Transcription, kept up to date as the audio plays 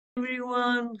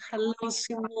Everyone. Hello,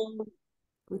 Simone.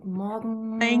 Guten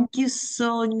Morgen. Thank you,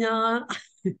 Sonia.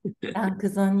 Danke,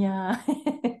 Sonja.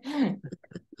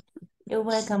 You're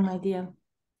welcome, my dear.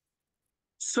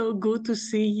 So good to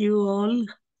see you all.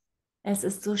 Es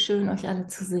ist so schön, euch alle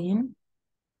zu sehen.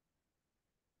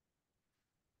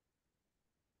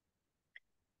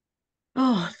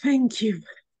 Oh, thank you.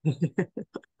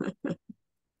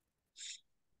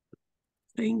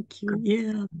 Thank you.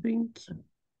 Yeah, thank you.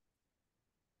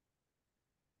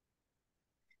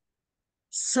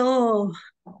 So,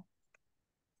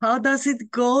 how does it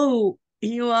go?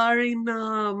 You are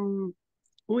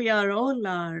we are all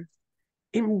are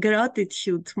in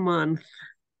gratitude month.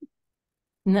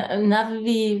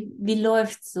 Wie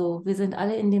läuft's so? Wir sind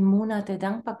alle in dem Monat der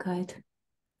Dankbarkeit.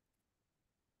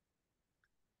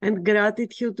 And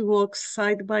gratitude walks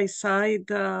side by side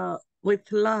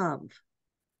with love.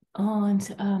 Und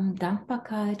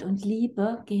Dankbarkeit und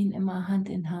Liebe gehen immer Hand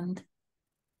in Hand.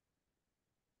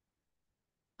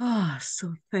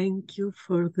 So thank you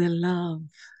for the love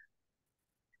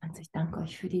Also ich danke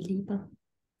euch für die Liebe,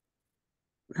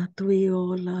 that we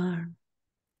all are.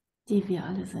 die wir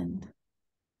alle sind.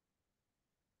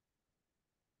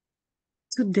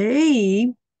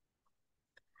 Today,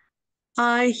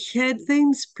 I had the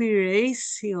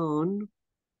inspiration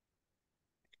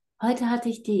Heute hatte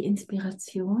ich die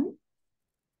Inspiration,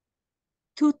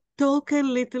 to talk a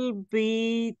little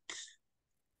bit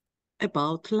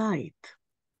about light,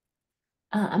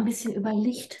 ein bisschen über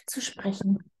Licht zu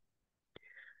sprechen.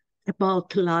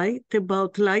 about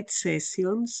light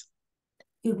sessions,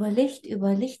 Über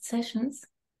Lichtsessions,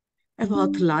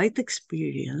 about light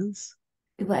experience.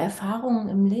 über Erfahrungen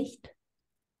im Licht.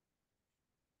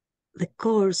 The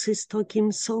course is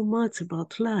talking so much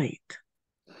about light.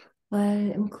 Weil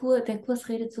der Kurs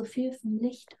redet so viel vom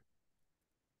Licht.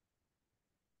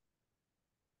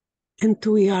 And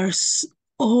we are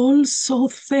all so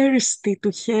thirsty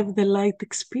to have the light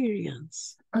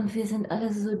experience. Und wir sind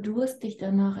alle so durstig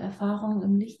danach, Erfahrungen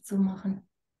im Licht zu machen.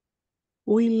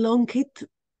 We long it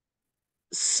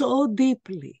so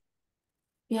deeply.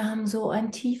 Wir haben so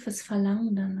ein tiefes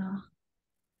Verlangen danach,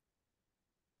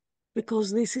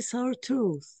 Because this is our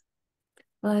truth.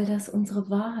 weil das unsere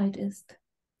Wahrheit ist.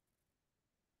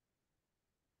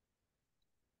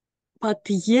 But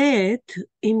yet,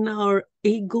 in our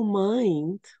ego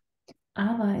mind,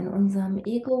 Aber in unserem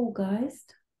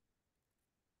Ego-Geist,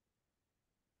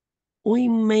 we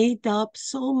made up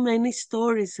so many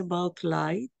stories about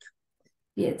light.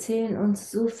 wir erzählen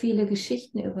uns so viele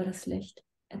Geschichten über das Licht,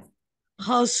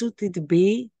 How should it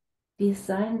be? wie es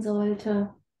sein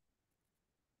sollte,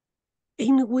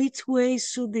 In which way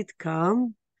should it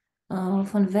come?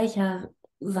 von welcher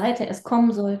Seite es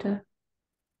kommen sollte.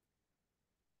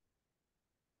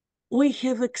 We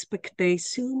have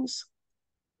expectations,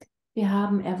 Wir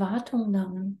haben Erwartungen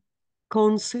darin,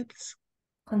 concepts,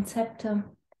 Konzepte.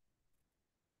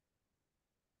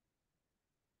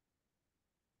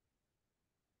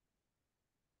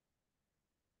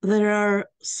 there are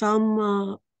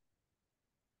some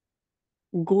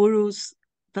gurus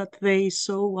that they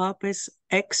show up as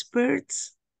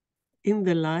experts in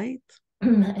the light.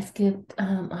 Es gibt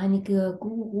einige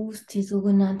Gurus, die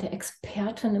sogenannte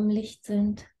Experten im Licht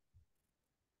sind.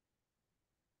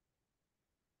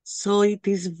 So it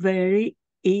is very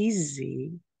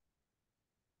easy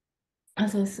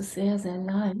Also es ist sehr, sehr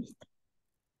leicht,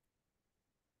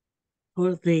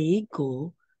 for the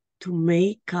ego to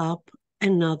make up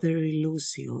another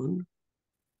illusion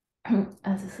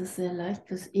also es ist sehr leicht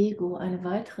fürs Ego, eine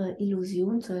weitere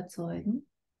Illusion zu erzeugen,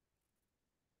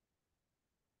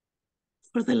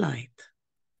 for the light,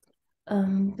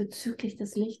 bezüglich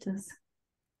des Lichtes,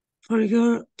 for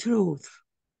your truth,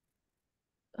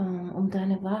 um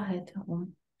deine Wahrheit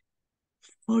herum,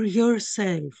 for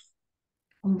yourself.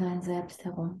 um dein Selbst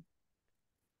herum.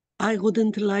 I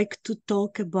wouldn't like to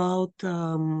talk about,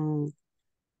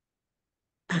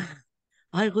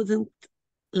 I wouldn't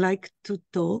like to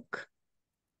talk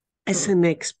as an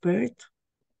expert.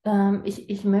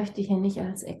 Ich möchte hier nicht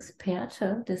als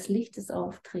Experte des Lichtes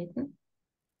auftreten.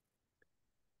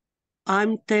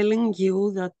 I'm telling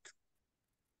you that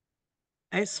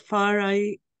as far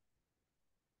I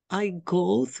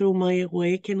go through my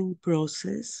awakening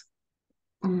process,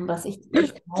 Ich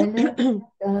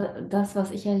teile das, was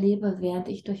ich erlebe, während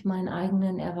ich durch meinen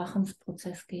eigenen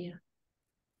Erwachensprozess gehe.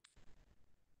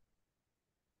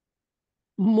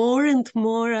 more and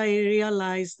more I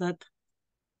realize that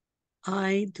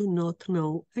I do not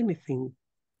know anything.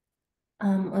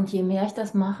 Und je mehr ich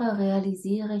das mache,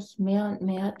 realisiere ich mehr und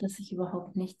mehr, dass ich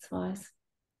überhaupt nichts weiß.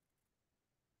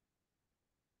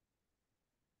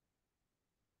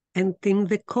 And in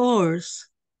the course,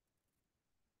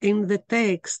 in the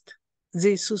text,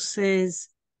 Jesus says,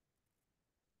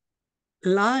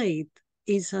 light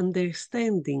is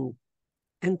understanding,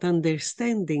 and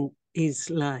understanding is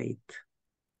light.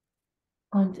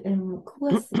 Und im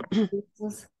Kurs sagt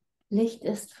Jesus, Licht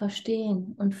ist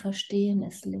Verstehen und Verstehen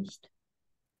ist Licht.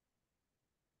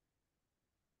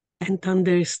 And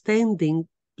understanding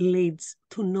leads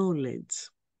to knowledge.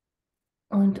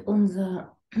 Und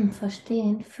unser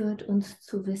Verstehen führt uns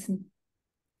zu Wissen.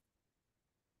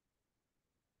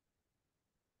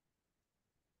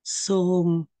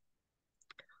 So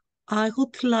I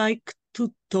would like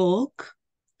to talk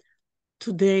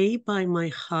today by my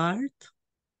heart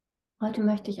Heute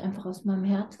möchte ich einfach aus meinem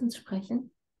Herzen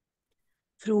sprechen,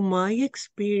 through my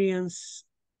experience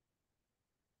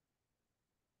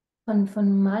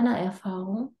von meiner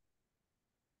Erfahrung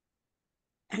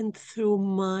and through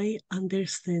my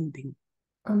understanding.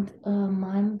 und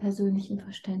meinem persönlichen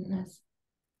Verständnis.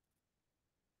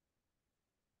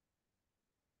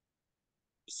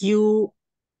 You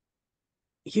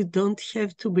don't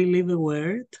have to believe a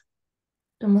word.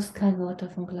 Du musst kein Wort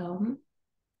davon glauben.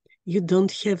 You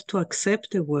don't have to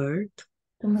accept a word.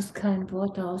 Du musst kein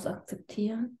Wort daraus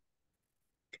akzeptieren.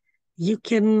 You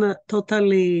can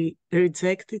totally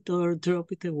reject it or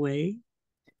drop it away.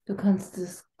 Du kannst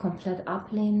es komplett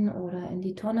ablehnen oder in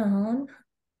die Tonne hauen.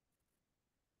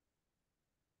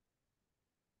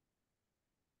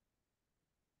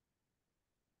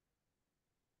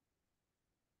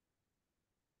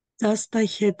 Just I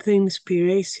had the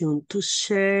inspiration to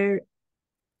share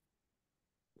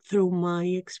through my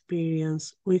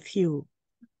experience with you.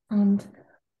 Und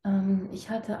ich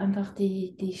hatte einfach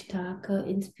die starke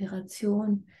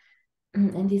Inspiration,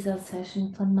 in dieser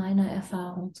Session von meiner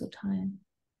Erfahrung zu teilen.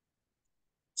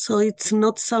 So it's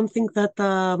not something that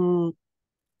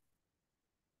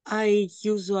I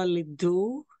usually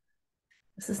do.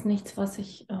 Es ist nichts, was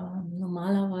ich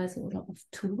normalerweise oder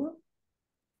oft tue.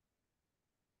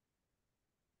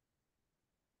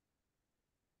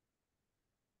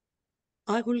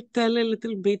 I will tell a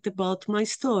little bit about my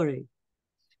story.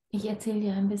 Ich erzähle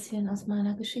dir ein bisschen aus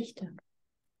meiner Geschichte.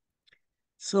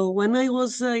 So when I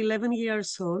was 11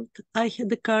 years old, I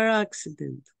had a car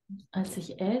accident. Als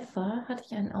ich 11 war, hatte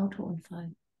ich einen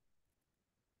Autounfall.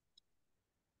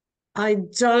 I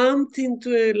jumped into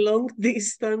a long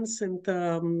distance and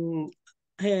all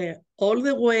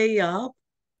the way up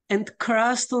and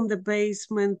crashed on the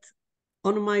basement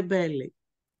on my belly.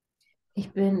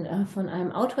 Ich bin von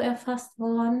einem Auto erfasst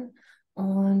worden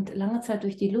und lange Zeit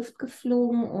durch die Luft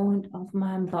geflogen und auf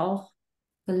meinem Bauch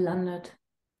gelandet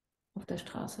auf der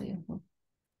Straße irgendwo.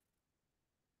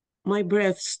 My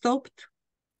breath stopped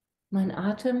Mein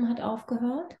Atem hat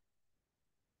aufgehört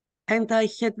and I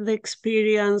had the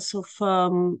experience of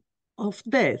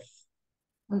death.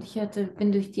 und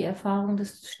bin durch die Erfahrung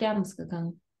des Sterbens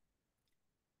gegangen.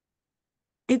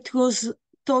 It was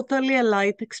totally a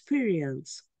light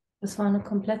experience. Es war eine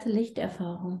komplette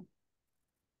Lichterfahrung.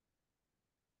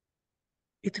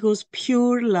 It was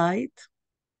pure light,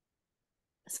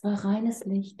 Es war reines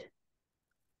Licht,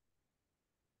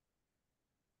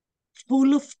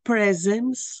 full of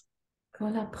presence.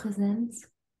 voller Präsenz.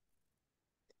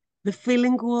 The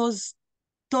feeling was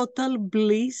total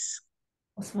bliss.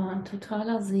 Es war ein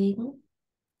totaler Segen.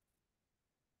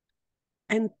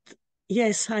 And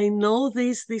yes, I know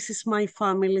this. This is my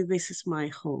family. This is my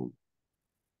home.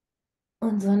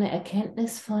 Und so eine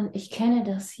Erkenntnis von, ich kenne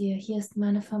das hier, hier ist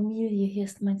meine Familie, hier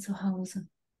ist mein Zuhause.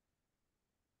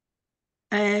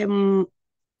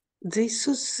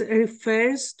 Jesus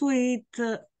refers to it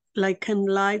like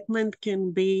enlightenment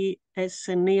can be as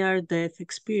a near-death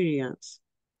experience.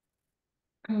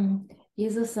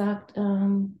 Jesus sagt,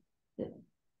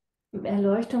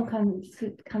 Erleuchtung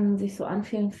kann sich so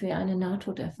anfühlen für eine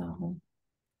Nahtoderfahrung.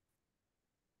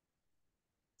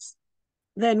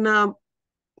 Then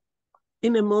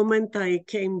in a moment I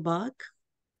came back.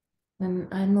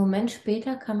 Einen Moment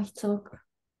später kam ich zurück.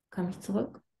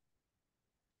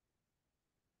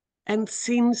 And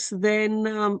since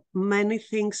then, many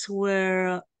things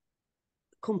were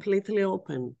completely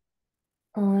open.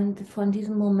 Und von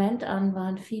diesem Moment an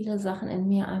waren viele Sachen in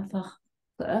mir einfach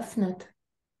geöffnet.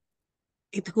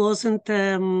 It wasn't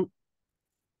a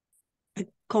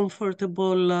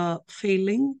comfortable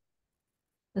feeling.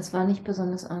 Das war nicht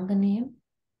besonders angenehm.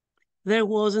 There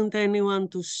wasn't anyone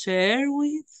to share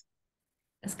with.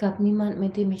 Es gab niemand,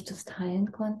 mit dem ich das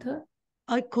teilen konnte.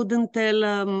 I couldn't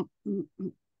tell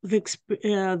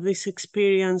this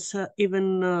experience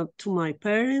even to my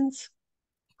parents.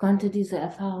 Ich konnte diese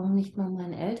Erfahrung nicht mal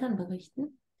meinen Eltern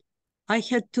berichten. I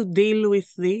had to deal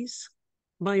with this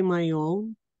by my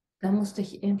own. Da musste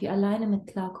ich irgendwie alleine mit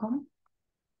klarkommen.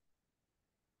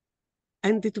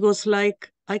 And it was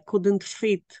like I couldn't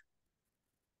fit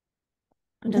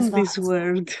Und das in war, this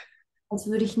world als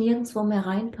würde ich nirgendwo mehr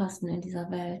reinpassen in dieser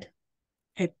Welt.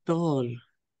 at all.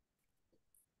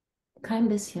 Kein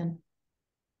bisschen.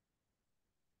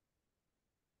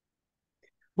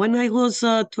 When I was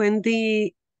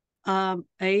 28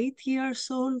 years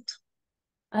old,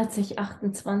 Als ich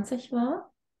 28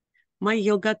 war, my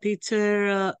yoga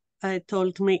teacher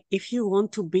told me, if you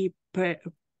want to be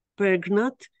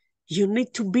pregnant, you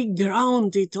need to be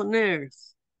grounded on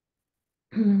earth.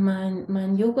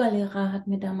 mein Yogalehrer hat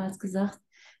mir damals gesagt,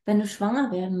 wenn du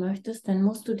schwanger werden möchtest, dann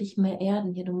musst du dich mehr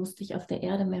erden hier, du musst dich auf der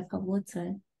Erde mehr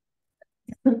verwurzeln.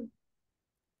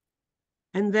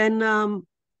 And then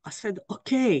I said,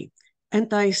 okay.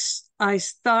 And I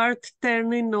start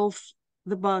turning off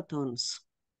the buttons.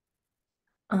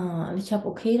 Und ich habe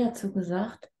okay dazu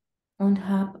gesagt und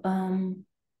habe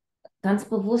ganz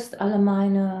bewusst alle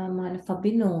meine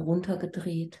Verbindungen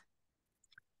runtergedreht.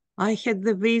 I had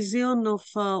the vision of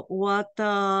what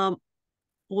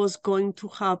was going to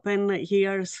happen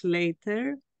years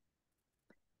later.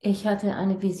 Ich hatte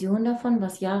eine Vision davon,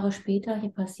 was Jahre später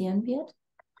hier passieren wird.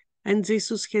 And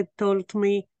Jesus had told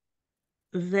me,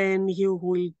 then you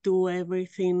will do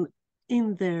everything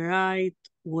in the right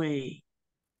way.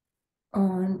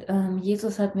 Und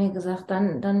Jesus hat mir gesagt,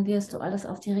 dann wirst du alles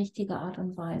auf die richtige Art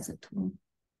und Weise tun.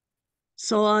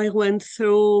 So I went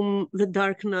through the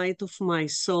dark night of my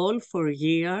soul for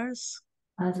years.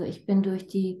 Also ich bin durch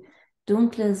die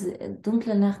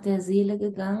dunkle Nacht der Seele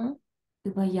gegangen,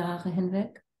 über Jahre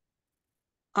hinweg.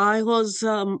 I was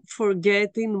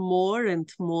forgetting more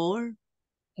and more.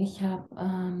 Ich habe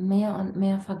mehr und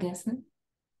mehr vergessen,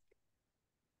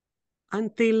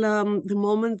 Until the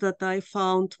moment that I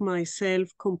found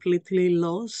myself completely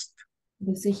lost.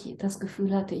 bis ich das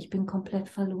Gefühl hatte, ich bin komplett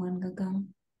verloren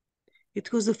gegangen.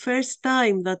 It was the first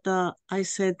time that I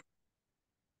said,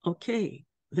 okay,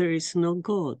 there is no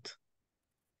God.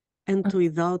 And Und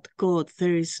without God,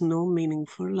 there is no meaning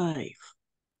for life.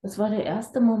 das war der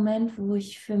erste Moment, wo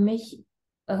ich für mich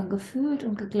gefühlt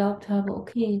und geglaubt habe,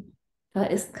 okay, da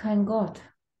ist kein Gott.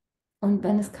 Und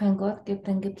wenn es keinen Gott gibt,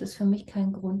 dann gibt es für mich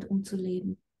keinen Grund, um zu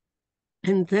leben.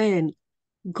 And then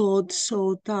God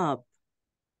showed up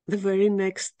the very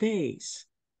next days.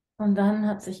 Und dann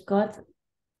hat sich Gott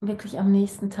wirklich am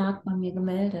nächsten Tag bei mir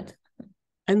gemeldet.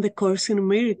 And the Course in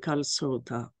Miracles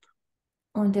showed up.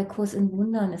 Und der Kurs in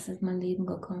Wundern ist in mein Leben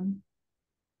gekommen.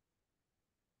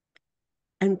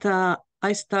 And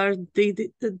I started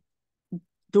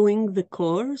doing the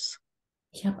course.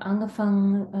 Ich habe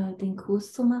angefangen, den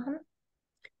Kurs zu machen.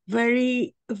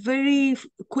 Very, very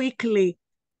quickly,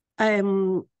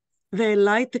 the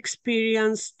light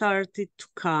experience started to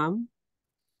come.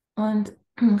 Und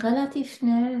relativ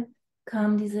schnell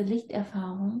kam diese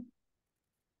Lichterfahrung.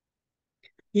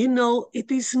 You know,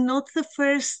 it is not the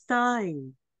first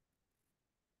time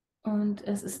Und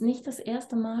es ist nicht das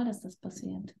erste Mal, dass das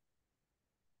passiert.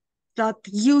 that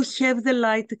you have the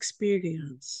light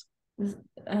experience.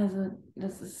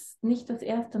 Das ist nicht das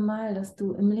erste Mal, dass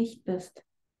du im Licht bist.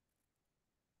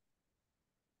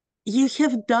 You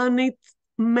have done it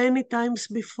many times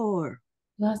before.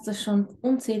 Du hast es schon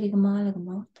unzählige Male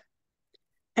gemacht.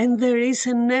 And there is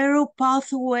a narrow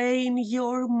pathway in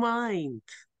your mind.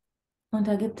 Und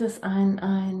da gibt es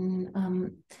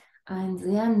einen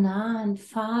sehr nahen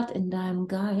Pfad in deinem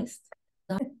Geist.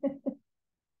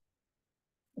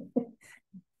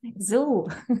 So,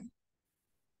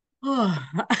 Oh,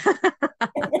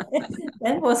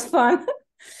 that was fun.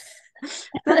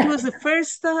 that was the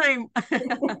first time.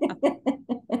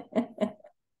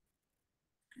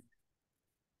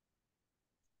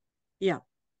 Yeah,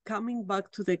 coming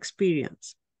back to the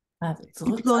experience. Also It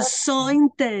zurück. was so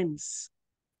intense.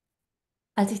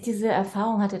 Als ich diese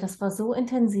Erfahrung hatte, das war so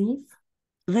intensiv.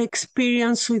 The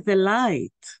experience with the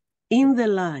light, in the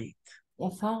light, Die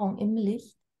Erfahrung im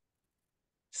Licht.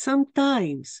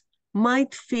 sometimes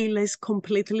might feel as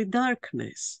completely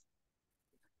darkness.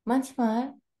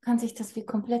 Manchmal kann sich das wie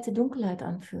komplette Dunkelheit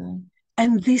anfühlen.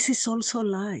 And this is also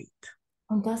light.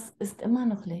 Und das ist immer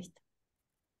noch Licht.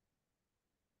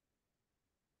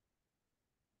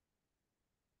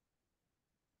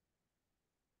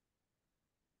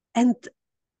 And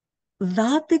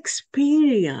that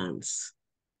experience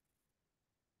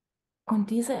Und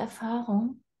diese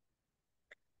Erfahrung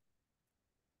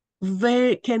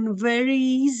can very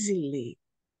easily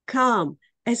come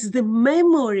as the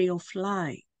memory of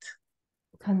light.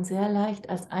 kann sehr leicht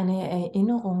als eine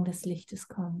Erinnerung des Lichtes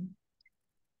kommen.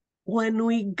 When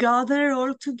we gather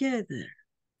all together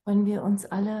Wenn wir uns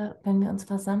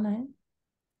versammeln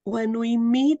when we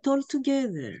meet all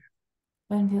together,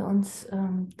 wenn wir uns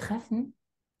treffen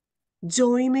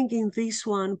joining in this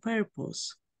one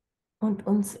purpose, und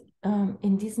uns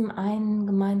in diesem einen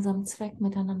gemeinsamen Zweck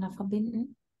miteinander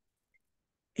verbinden,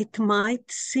 it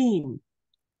might seem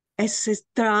as a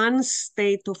trance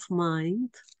state of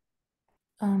mind,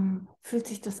 fühlt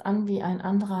sich das an wie ein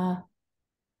anderer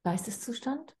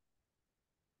Geisteszustand,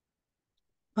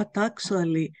 but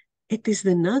actually it is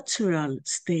the natural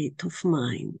state of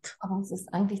mind. aber es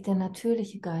ist eigentlich der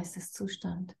natürliche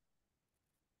Geisteszustand.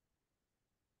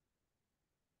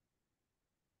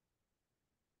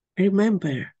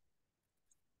 Remember,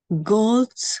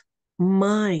 God's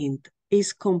mind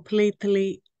is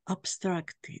completely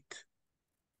abstracted.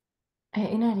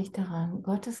 Erinnere dich daran,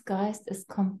 Gottes Geist ist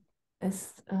komplett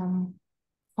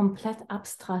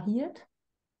abstrahiert.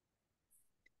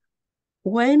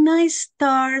 When I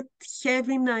start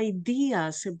having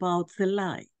ideas about the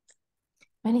light,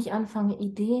 Wenn ich anfange,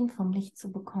 Ideen vom Licht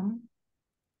zu bekommen,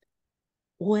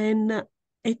 when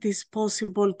it is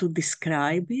possible to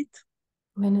describe it,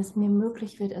 wenn es mir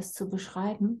möglich wird, es zu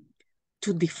beschreiben,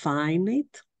 to define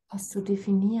it, es zu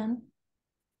definieren,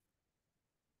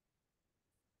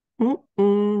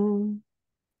 mm-mm,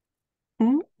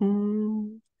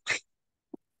 mm-mm,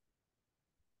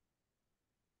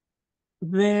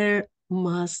 there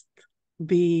must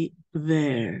be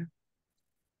there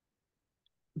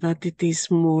that it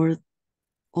is more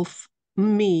of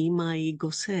me, my ego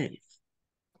self.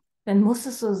 dann muss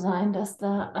es so sein, dass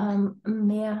da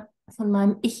mehr von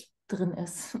meinem Ich drin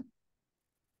ist.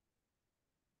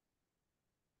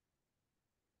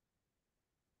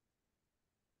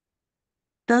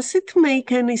 Does it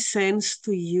make any sense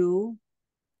to you?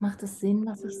 Macht es Sinn,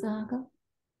 was ich sage?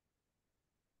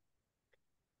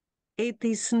 It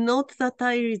is not that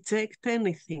I reject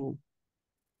anything.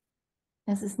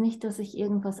 Es ist nicht, dass ich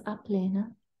irgendwas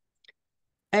ablehne.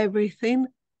 Everything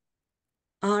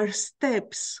are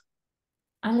steps.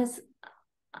 Alles,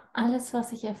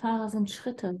 was ich erfahre, sind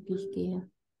Schritte, die ich gehe.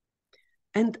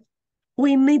 And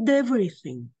we need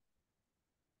everything.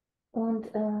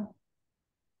 Und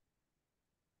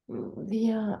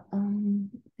wir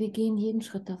gehen jeden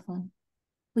Schritt davon.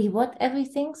 We what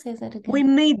everything? Say that again. We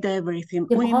need everything.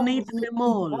 Wir We brauchen, need them wir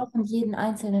all. brauchen jeden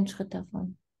einzelnen Schritt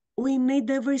davon. We need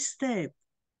every step.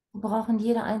 Wir brauchen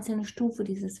jede einzelne Stufe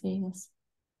dieses Weges.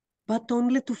 But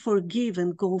only to forgive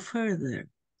and go further.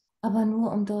 Aber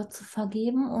nur, um dort zu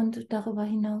vergeben und darüber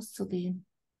hinaus zu gehen.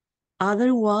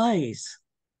 Otherwise,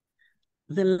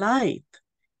 the light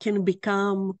can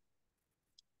become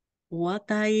what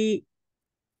I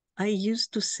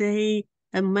used to say,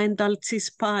 a mental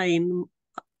spine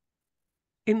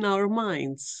in our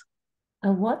minds.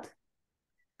 A what?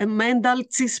 A mental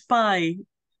spy.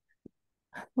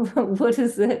 What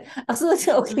is it? Ach so,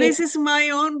 okay. This is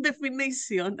my own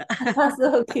definition. Ach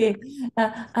so, okay.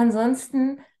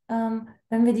 Ansonsten,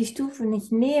 wenn wir die Stufe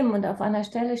nicht nehmen und auf einer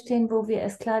Stelle stehen, wo wir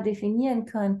es klar definieren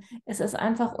können, ist es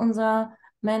einfach unser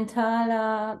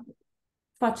mentaler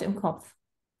Quatsch im Kopf.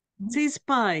 Cheese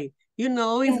pie. You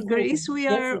know, in Greece we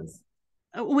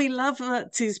love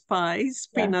cheese pies,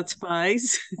 peanut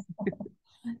pies.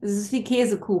 Es ist wie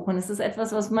Käsekuchen. Es ist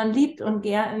etwas, was man liebt und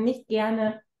nicht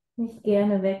gerne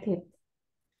weggibt.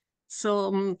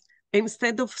 So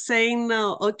instead of saying,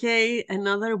 okay,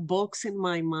 another box in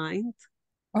my mind,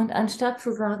 Und anstatt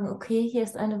zu sagen, okay, hier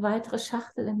ist eine weitere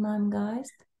Schachtel in meinem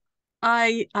Geist,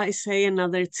 I say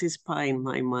another cheese pie in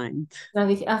my mind.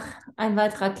 sage ich, ach, ein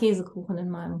weiterer Käsekuchen in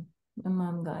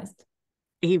meinem Geist.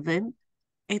 Even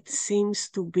it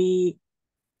seems to be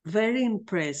very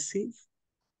impressive.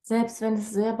 Selbst wenn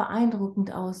es sehr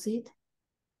beeindruckend aussieht,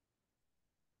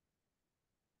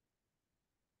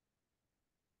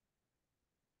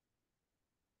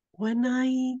 when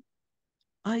I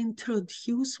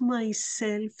introduce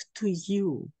myself to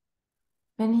you,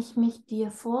 wenn ich mich dir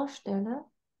vorstelle,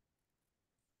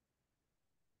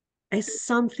 as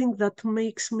something that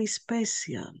makes me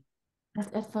special, als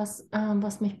etwas,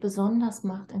 was mich besonders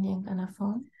macht in irgendeiner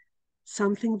Form,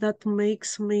 something that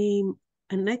makes me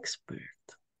an expert,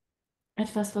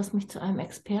 etwas, was mich zu einem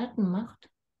Experten macht,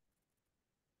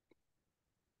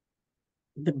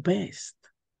 the best,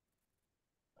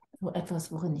 so etwas,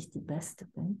 worin ich die Beste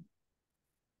bin,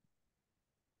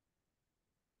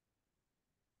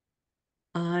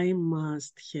 I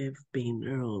must have been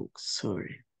wrong,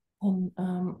 sorry.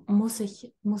 dann muss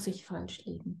ich falsch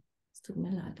liegen. Es tut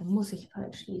mir leid, dann muss ich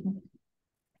falsch liegen.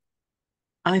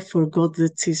 I forgot the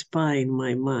cheese pie in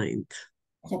my mind.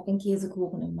 Ich habe den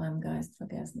Käsekuchen in meinem Geist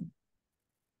vergessen.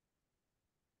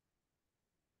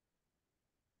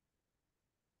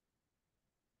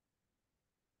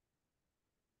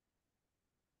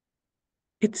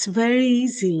 It's very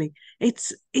easily.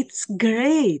 It's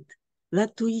great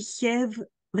that we have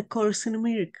the Course in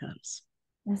Miracles.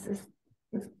 Es ist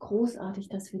großartig,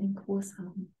 dass wir den Kurs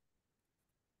haben.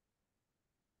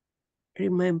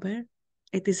 Remember,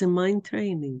 it is a mind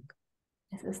training.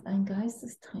 Es ist ein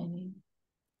Geistestraining,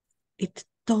 It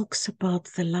talks about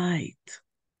the light.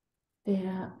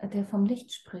 der vom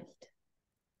Licht spricht.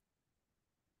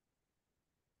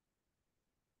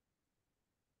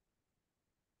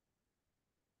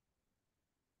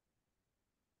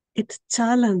 It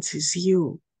challenges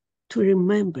you to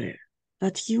remember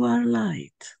that you are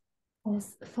light.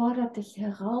 Es fordert dich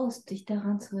heraus, dich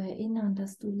daran zu erinnern,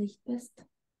 dass du Licht bist.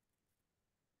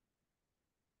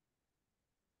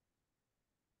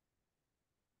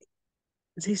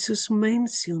 Jesus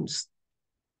mentions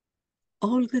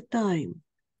all the time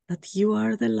that you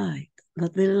are the light,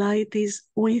 that the light is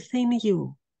within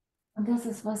you. Und das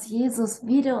ist, was Jesus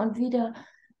wieder und wieder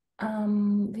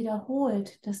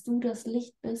wiederholt, dass du das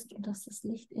Licht bist und dass das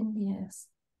Licht in dir ist.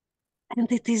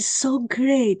 And it is so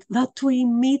great that we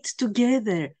meet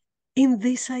together in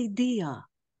this idea.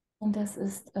 Und das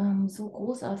ist so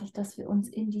großartig, dass wir uns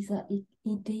in dieser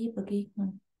Idee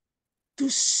begegnen. To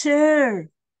share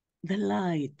the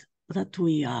light that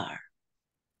we are.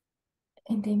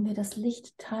 Indem wir das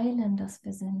Licht teilen, das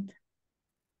wir sind.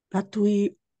 That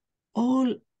we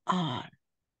all are.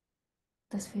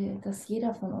 Dass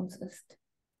jeder von uns ist.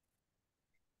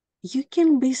 You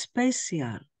can be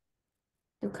special.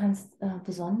 Du kannst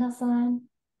besonders sein.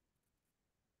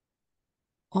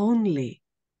 Only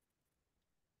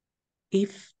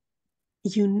if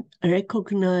you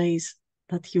recognize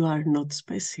that you are not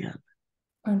special.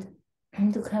 Und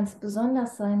du kannst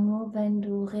besonders sein, nur wenn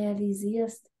du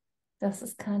realisierst, dass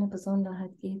es keine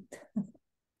Besonderheit gibt.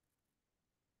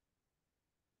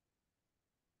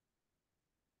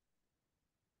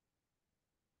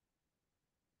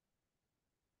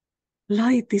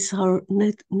 Light is our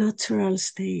natural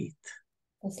state.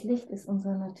 Das Licht ist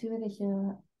unser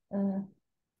natürlicher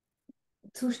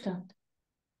Zustand.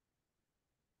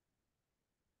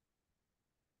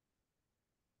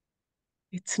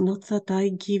 It's not that I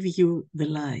give you the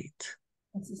light.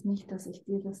 Es ist nicht, dass ich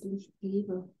dir das Licht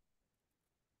gebe.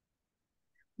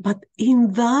 But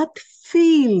in that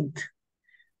field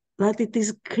that it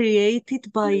is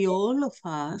created by all of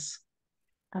us,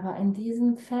 Aber in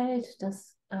diesem Feld,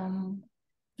 das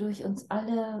durch uns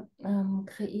alle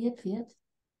kreiert wird,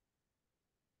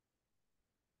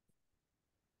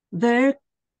 there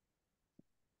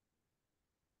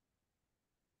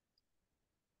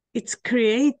it's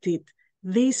created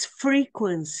this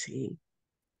frequency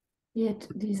wird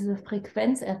diese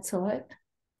Frequenz erzeugt,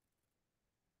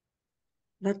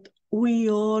 that we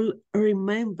all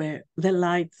remember the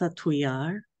light that we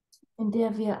are, in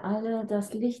der wir alle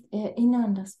das Licht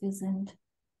erinnern, das wir sind.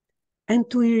 and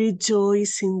we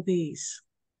rejoice in this.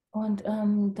 Und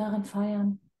darin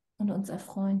feiern und uns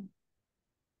erfreuen.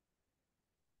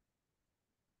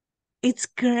 It's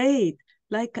great.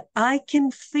 Like I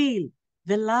can feel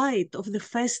the light of the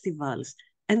festivals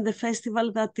and the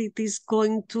festival that it is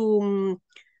going to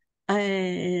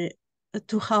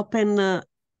happen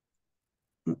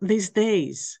these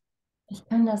days.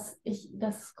 Das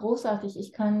ist großartig.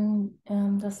 Ich kann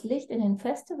das Licht in den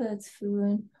Festivals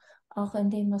fühlen, auch in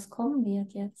dem, was kommen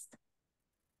wird jetzt.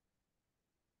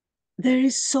 There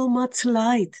is so much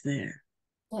light there.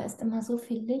 Da ist immer so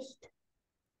viel Licht.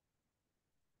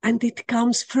 And it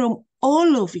comes from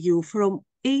all of you, from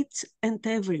each and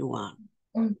everyone.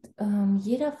 Und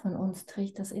jeder von uns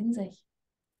trägt das in sich.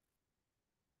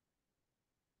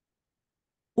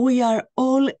 We are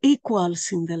all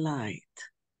equals in the light.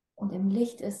 Und im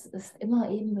Licht ist immer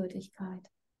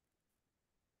Ebenbürtigkeit.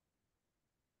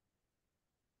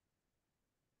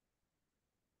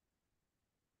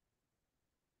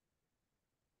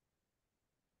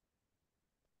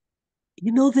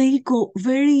 You know, the ego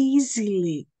very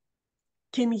easily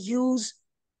can use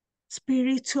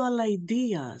spiritual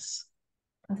ideas.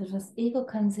 Also das Ego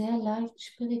kann sehr leicht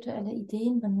spirituelle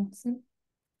Ideen benutzen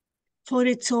For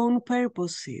its own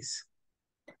purposes.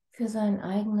 für seinen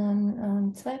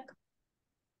eigenen Zweck.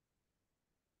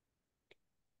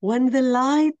 When the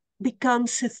light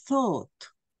becomes a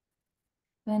thought,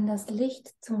 Wenn das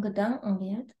Licht zum Gedanken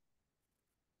wird,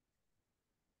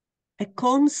 a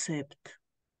concept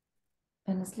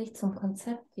wenn das Licht zum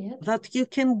Konzept wird, that you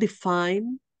can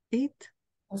define it,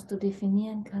 was du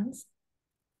definieren kannst,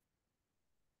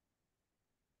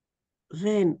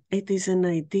 then it is an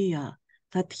idea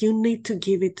that you need to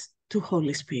give it to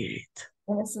Holy Spirit.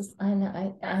 dann ist es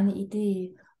eine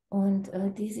Idee. Und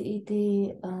diese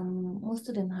Idee musst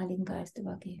du dem Heiligen Geist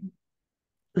übergeben.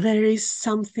 there is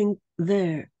something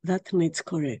there that needs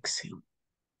correction.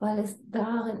 Weil es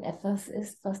darin etwas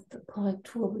ist, was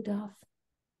Korrektur bedarf.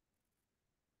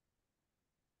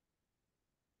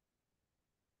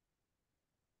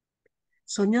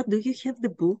 Sonia, do you have the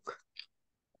book?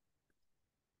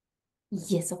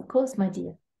 Yes, of course, my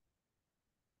dear.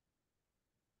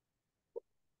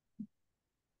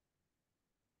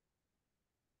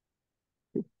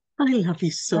 I love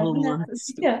you so much.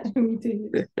 Yeah, me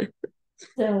too.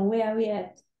 So where are we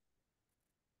at?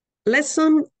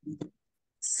 Lesson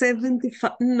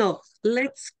 75. No,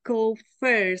 let's go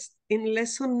first in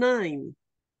lesson 9.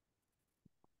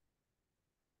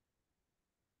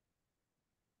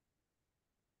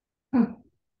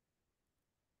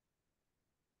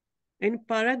 In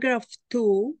paragraph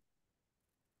 2,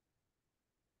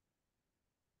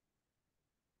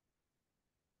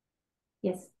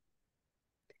 Yes.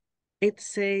 it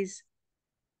says,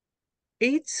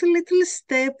 each little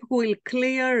step will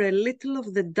clear a little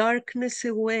of the darkness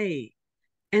away,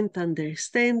 and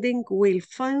understanding will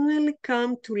finally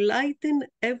come to lighten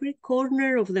every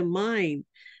corner of the mind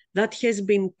that has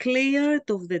been cleared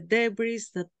of the debris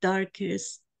that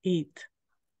darkens it.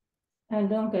 I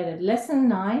don't get it. Lesson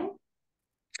 9.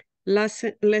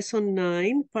 Lesson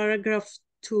 9, paragraph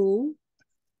 2.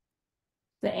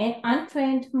 The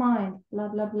untrained mind, blah,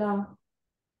 blah, blah.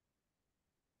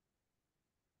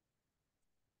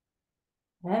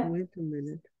 Huh? Wait a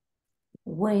minute.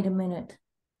 Wait a minute.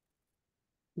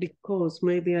 Because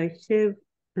maybe I have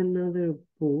another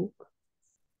book.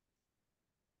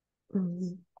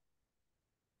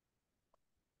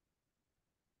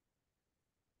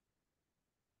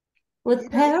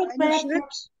 With paragraph.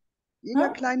 Jeder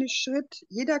kleine Schritt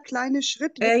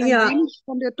wird ein Yeah. wenig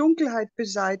von der Dunkelheit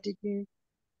beseitigen.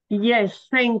 Yes,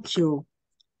 thank you.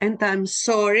 And I'm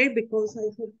sorry because I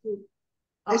have to...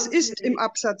 Es ist im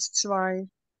Absatz 2,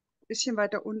 bisschen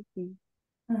weiter unten.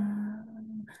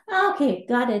 Okay,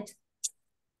 got it.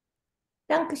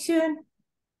 Dankeschön.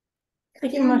 Ich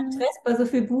kriege immer Stress bei so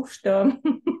viel Buchstaben.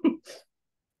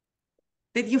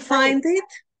 Did you find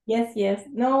it? Yes, yes.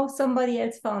 No, somebody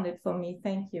else found it for me.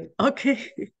 Thank you.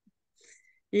 Okay.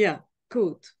 Yeah,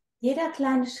 good. Jeder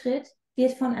kleine Schritt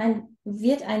wird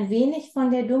ein wenig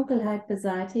von der Dunkelheit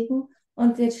beseitigen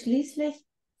und wird schließlich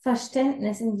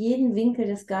Verständnis in jeden Winkel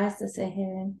des Geistes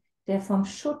erhellen, der vom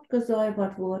Schutt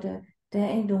gesäubert wurde, der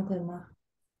ihn dunkel macht.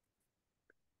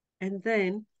 And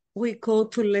then we go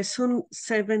to lesson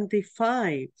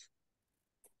 75.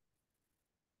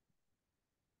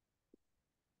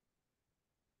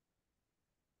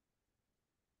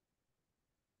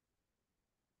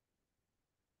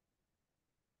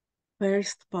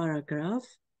 First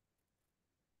paragraph.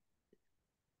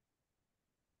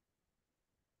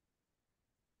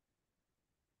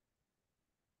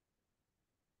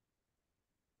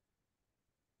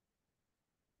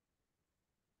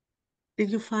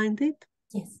 Did you find it?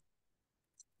 Yes.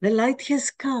 The light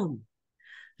has come.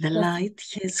 The light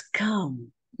has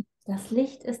come. Das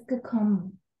Licht ist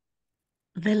gekommen.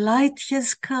 The light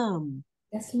has come.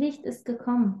 Das Licht ist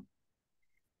gekommen.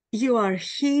 You are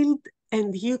healed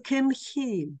and you can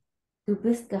heal. Du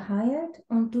bist geheilt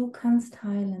und du kannst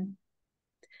heilen.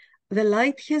 The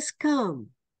light has come.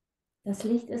 Das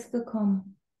Licht ist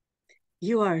gekommen.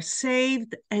 You are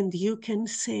saved and you can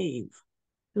save.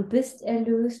 Du bist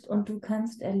erlöst und du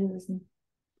kannst erlösen.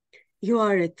 You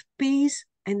are at peace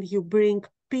and you bring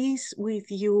peace with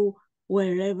you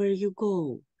wherever you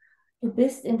go. Du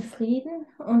bist in Frieden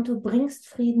und du bringst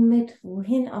Frieden mit,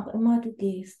 wohin auch immer du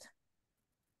gehst.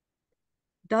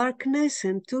 Darkness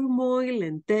and turmoil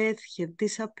and death have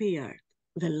disappeared.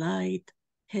 The light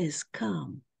has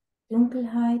come.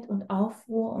 Dunkelheit und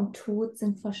Aufruhr und Tod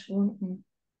sind verschwunden.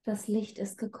 Das Licht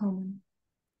ist gekommen.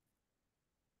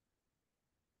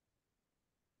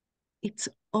 It's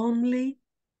only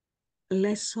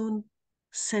lesson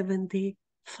 75.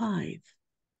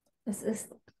 Es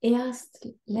ist erst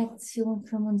Lektion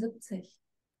 75.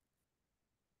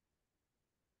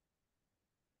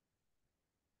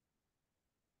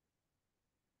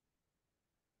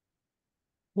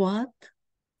 What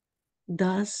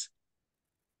does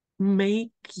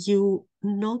make you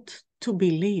not to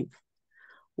believe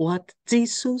what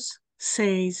Jesus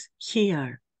says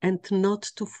here and not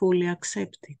to fully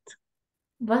accept it?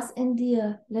 Was in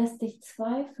dir lässt dich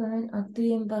zweifeln an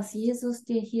dem, was Jesus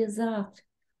dir hier sagt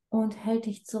und hält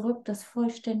dich zurück, das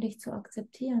vollständig zu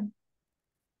akzeptieren?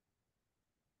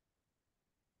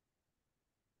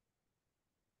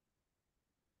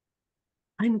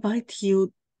 I invite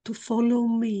you to follow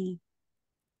me.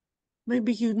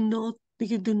 Maybe you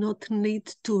do not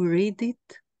need to read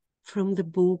it from the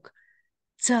book.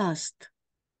 Just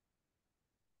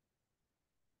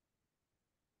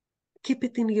keep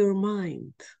it in your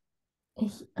mind.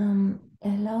 Ich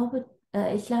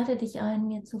ich lade dich ein,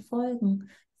 mir zu folgen.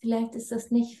 Vielleicht ist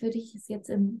das nicht für dich, es jetzt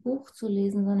im Buch zu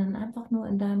lesen, sondern einfach nur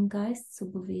in deinem Geist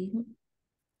zu bewegen.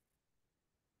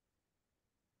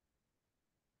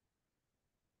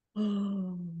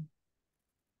 Oh.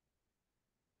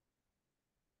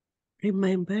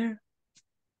 Remember,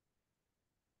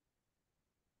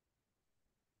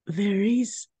 there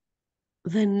is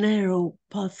the narrow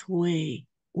pathway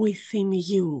within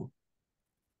you.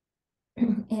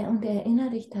 Und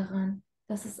erinnere dich daran,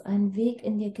 dass es einen Weg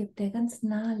in dir gibt, der ganz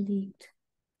nahe liegt,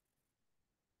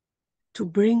 To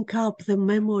bring up the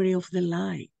memory of the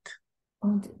light.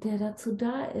 und der dazu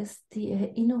da ist, die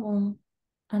Erinnerung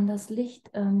an das Licht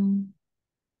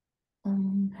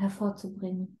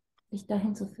hervorzubringen, dich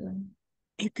dahin zu führen.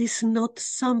 It is not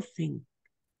something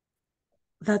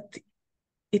that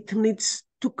it needs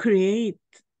to create,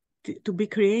 to be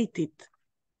created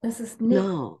Das ist nicht,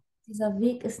 now. dieser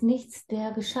Weg ist nichts,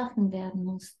 der geschaffen werden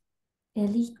muss. Er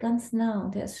liegt ganz nah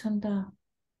und er ist schon da.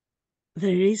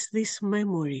 There is this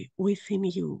memory within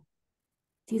you.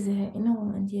 Diese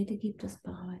Erinnerung in dir, die gibt es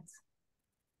bereits.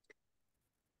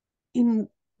 In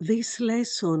this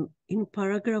lesson, in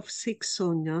paragraph 6,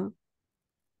 Sonia,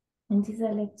 In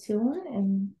dieser Lektion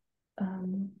im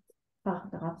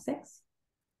Paragraph 6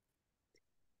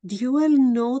 dwell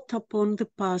not upon the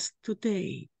past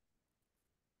today.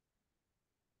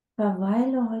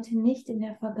 verweile heute nicht in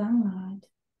der Vergangenheit.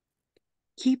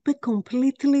 Keep a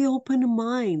completely open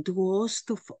mind, washed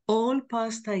of all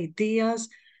past ideas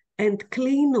and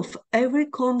clean of every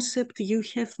concept you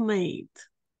have made.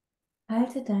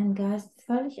 Halte deinen Geist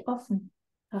völlig offen,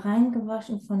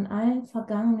 reingewaschen von allen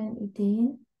vergangenen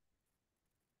Ideen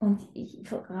und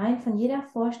rein von jeder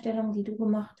Vorstellung, die du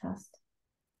gemacht hast.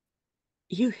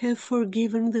 You have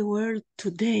forgiven the world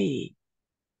today,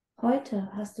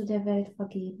 Heute hast du der Welt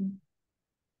vergeben.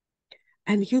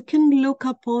 and you can look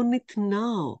upon it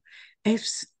now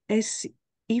as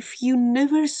if you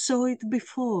never saw it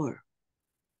before.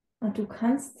 Und du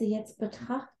kannst sie jetzt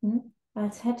betrachten,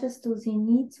 als hättest du sie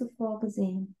nie zuvor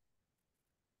gesehen.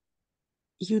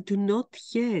 You do not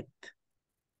yet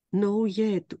know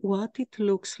yet what it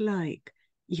looks like.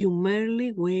 You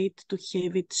merely wait to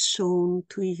have it shown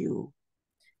to you.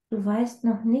 Du weißt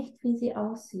noch nicht, wie sie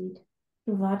aussieht.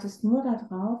 Du wartest nur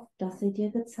darauf, dass sie dir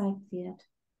gezeigt wird.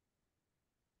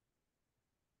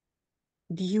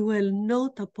 Dwell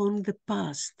not upon the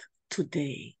past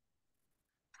today,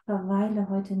 Verweile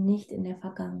heute nicht in der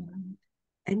Vergangenheit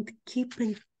and keep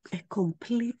a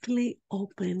completely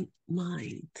open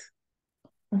mind.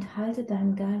 und halte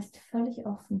deinen Geist völlig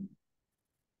offen.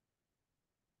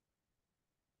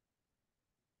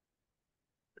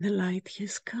 The light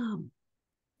has come.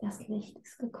 Das Licht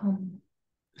ist gekommen.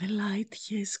 The light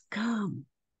has come.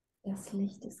 Das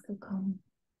Licht ist gekommen.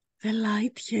 The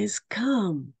light has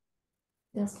come.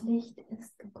 Das Licht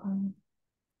ist gekommen.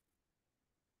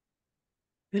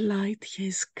 The light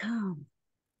has come.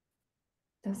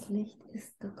 Das Licht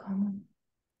ist gekommen.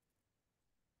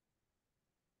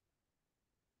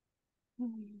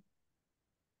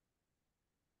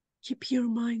 Keep your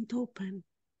mind open.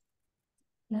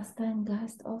 Lass deinen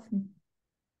Geist offen.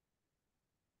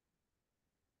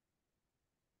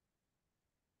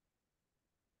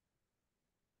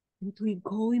 And we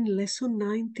go in lesson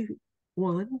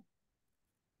 91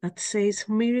 that says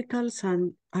miracles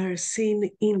are seen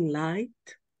in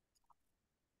light.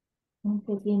 Und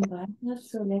wir gehen weiter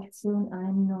zur Lektion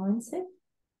 91.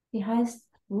 Die heißt,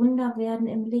 Wunder werden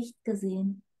im Licht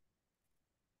gesehen.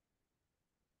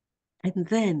 And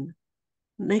then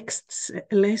next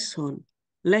lesson,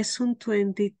 lesson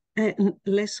 92,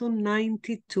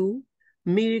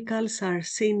 miracles are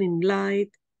seen in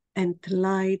light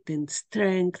and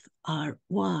strength are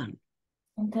one.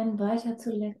 Und dann weiter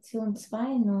zur Lektion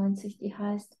 92, die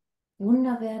heißt,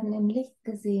 Wunder werden im Licht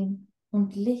gesehen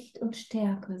und Licht und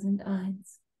Stärke sind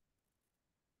eins.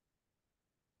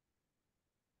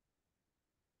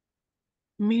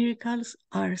 Miracles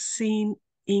are seen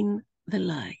in the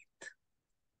light.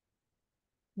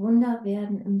 Wunder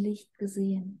werden im Licht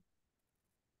gesehen.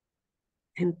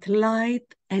 And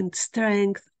light and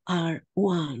strength are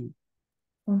one.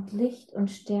 Und Licht und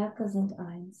Stärke sind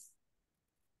eins.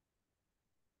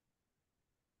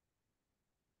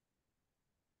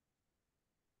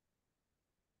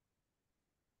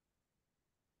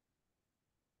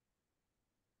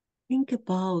 Think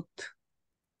about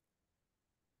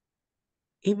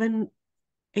even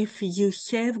if you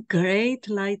have great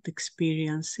light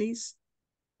experiences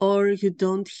or you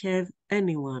don't have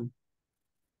anyone.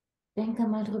 Denke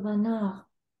mal drüber nach.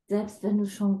 Selbst wenn du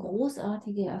schon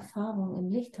großartige Erfahrungen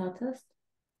im Licht hattest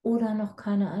oder noch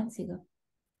keine einzige.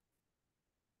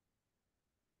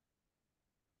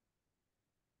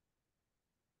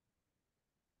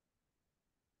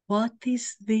 What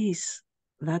is this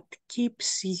that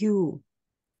keeps you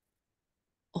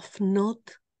of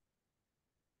not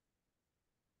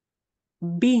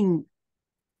being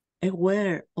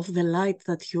aware of the light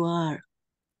that you are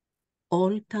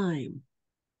all time?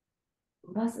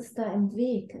 Was ist da im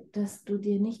Weg, dass du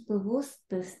dir nicht bewusst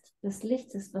bist des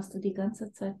Lichtes, was du die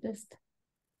ganze Zeit bist?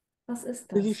 Was ist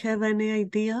Do you das? have any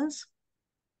ideas?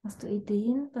 Hast du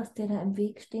Ideen, was dir da im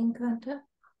Weg stehen könnte?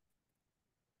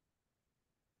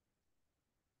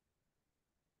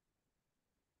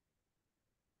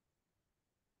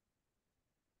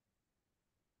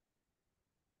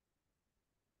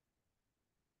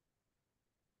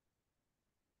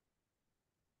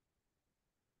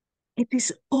 It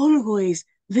is always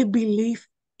the belief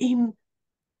in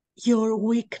your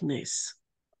weakness.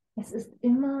 Es ist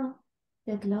immer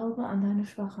der Glaube an deine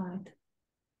Schwachheit.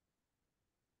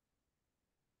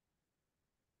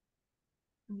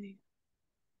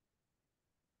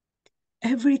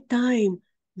 Every time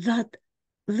that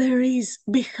there is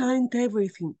behind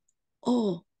everything,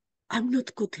 oh, I'm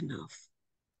not good enough.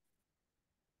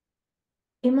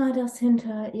 Immer, dass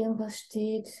hinter irgendwas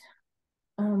steht,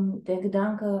 der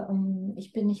Gedanke,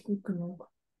 ich bin nicht gut genug.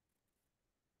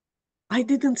 I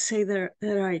didn't say the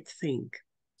right thing.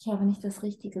 Ich habe nicht das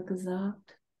Richtige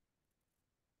gesagt.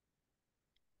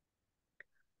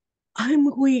 I'm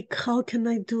weak, how can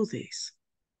I do this?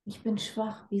 Ich bin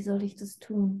schwach, wie soll ich das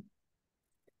tun?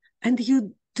 And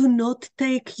you do not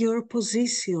take your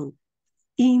position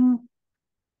in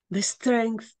the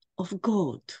strength of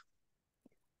God.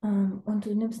 Und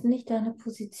du nimmst nicht deine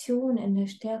Position in der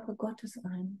Stärke Gottes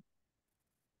ein.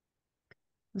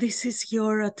 This is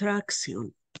your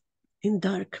attraction in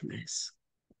darkness.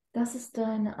 Das ist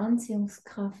deine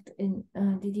Anziehungskraft,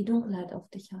 die die Dunkelheit auf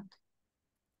dich hat.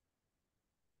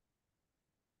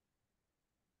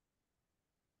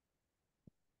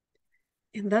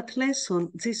 In that lesson,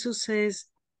 Jesus says,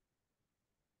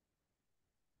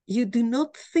 you do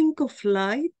not think of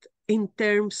light in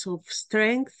terms of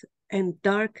strength and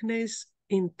darkness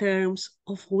in terms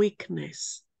of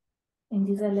weakness. In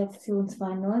dieser Lektion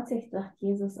 92 sagt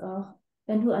Jesus auch,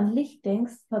 wenn du an Licht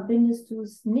denkst, verbindest du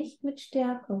es nicht mit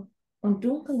Stärke und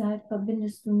Dunkelheit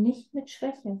verbindest du nicht mit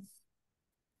Schwäche.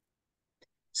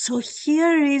 So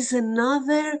here is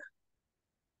another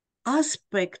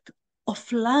aspect of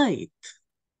light.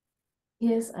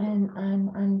 Hier ist ein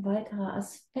weiterer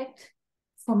Aspekt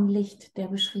vom Licht, der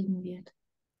beschrieben wird,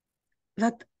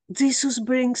 That Jesus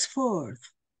brings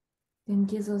forth. den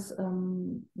Jesus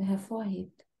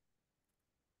hervorhebt.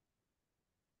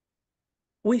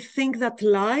 We think that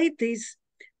light is,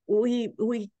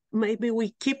 maybe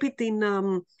we keep it in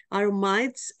our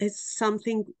minds as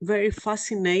something very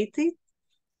fascinating.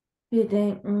 Wir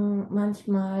denken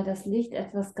manchmal, dass Licht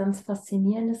etwas ganz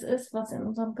Faszinierendes ist, was in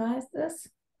unserem Geist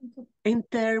ist. In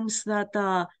terms that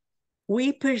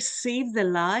we perceive the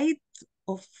light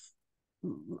of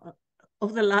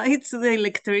the lights, the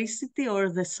electricity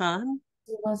or the sun.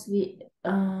 Sowas wie,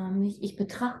 ich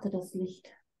betrachte das Licht.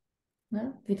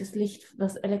 Ne? Wie das Licht,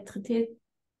 was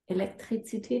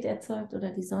Elektrizität erzeugt oder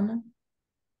die Sonne.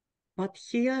 But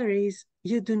here is,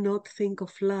 you do not think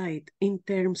of light in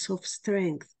terms of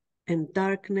strength and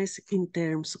darkness in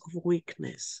terms of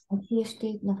weakness. Und hier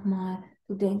steht nochmal,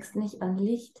 du denkst nicht an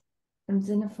Licht im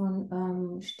Sinne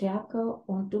von Stärke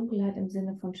und Dunkelheit im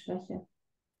Sinne von Schwäche.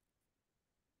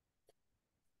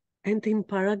 And in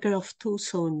paragraph 2,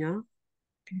 Sonia,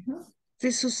 Mhm.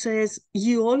 Jesus says,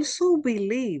 you also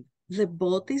believe the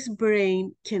body's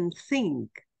brain can think.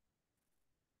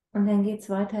 Und dann geht es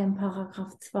weiter in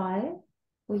Paragraph 2,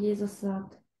 wo Jesus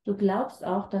sagt, du glaubst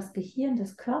auch, das Gehirn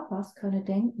des Körpers könne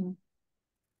denken.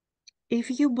 If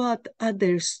you but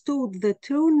understood the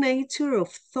true nature of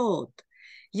thought,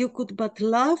 you could but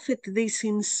laugh at this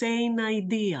insane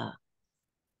idea.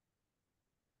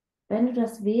 Wenn du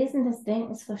das Wesen des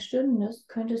Denkens verstündest,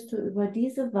 könntest du über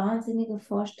diese wahnsinnige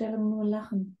Vorstellung nur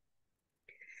lachen.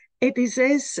 It is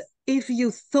as if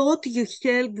you thought you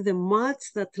held the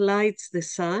match that lights the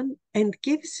sun and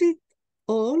gives it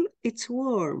all its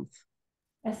warmth.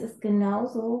 Es ist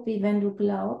genauso, wie wenn du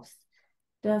glaubst,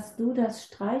 dass du das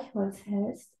Streichholz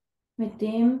hältst, mit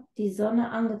dem die Sonne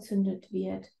angezündet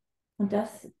wird und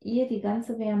das ihr die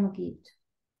ganze Wärme gibt.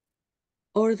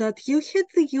 Or that you had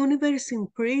the universe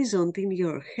imprisoned in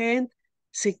your hand,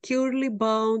 securely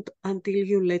bound until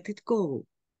you let it go.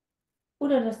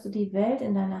 Oder dass du die Welt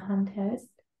in deiner Hand hältst,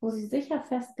 wo sie sicher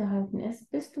festgehalten ist,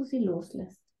 bis du sie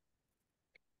loslässt.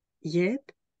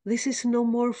 Yet, this is no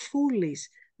more foolish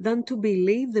than to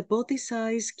believe the body's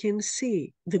eyes can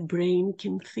see, the brain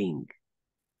can think.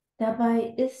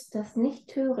 Dabei ist das nicht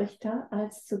törichter,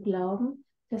 als zu glauben,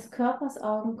 des Körpers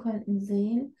Augen könnten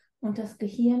sehen und das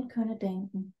Gehirn könne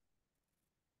denken.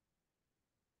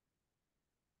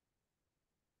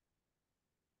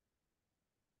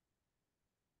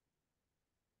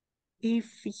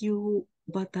 If you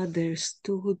but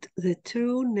understood the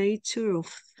true nature of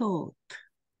thought,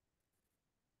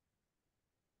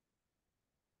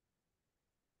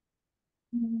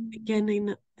 again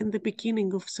in the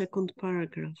beginning of second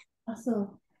paragraph, Ach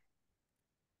so.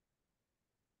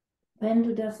 Wenn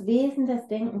du das Wesen des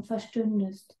Denkens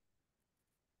verstündest,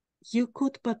 you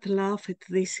could but laugh at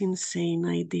this insane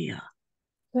idea.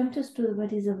 könntest du über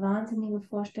diese wahnsinnige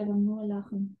Vorstellung nur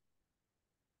lachen.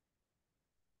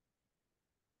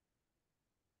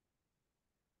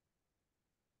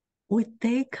 We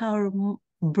take our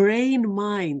brain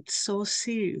mind so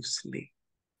seriously,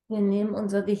 Wir nehmen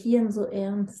unser Gehirn so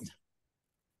ernst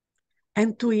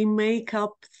and we make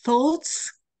up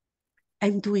thoughts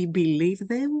and we believe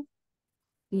them,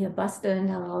 wir basteln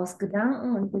daraus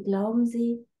Gedanken und wir glauben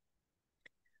sie.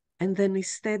 and then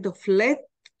instead of let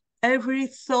every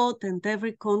thought and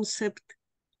every concept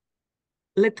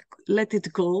let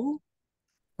it go,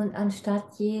 Und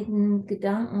anstatt jeden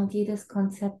Gedanken und jedes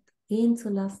Konzept gehen zu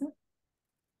lassen,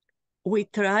 we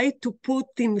try to put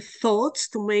in thoughts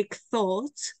to make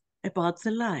thoughts about the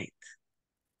light.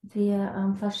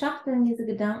 wir verschachteln diese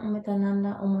Gedanken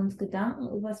miteinander, um uns Gedanken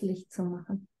übers Licht zu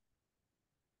machen.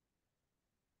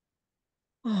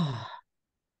 Oh,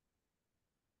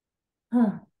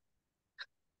 Hm.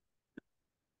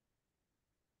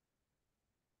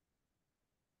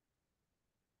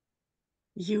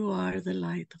 you are the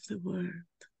light of the world.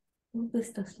 Du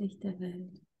bist das Licht der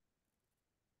Welt.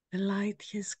 The light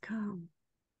has come,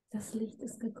 Das Licht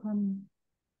ist gekommen.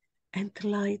 and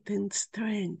light and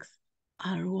strength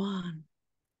are one.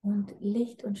 Und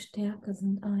Licht und Stärke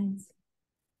sind eins.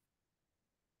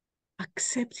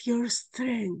 Accept your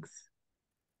strength.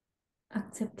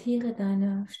 Akzeptiere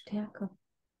deine Stärke.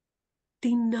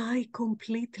 Deny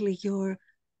completely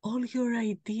all your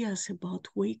ideas about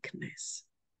weakness.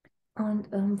 Und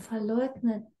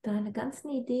verleugne deine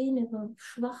ganzen Ideen über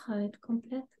Schwachheit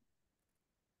komplett.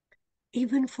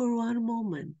 Even for one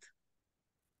moment.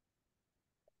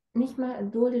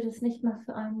 Dulde das nicht mal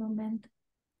für einen Moment.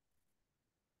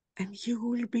 And you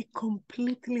will be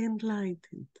completely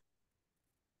enlightened.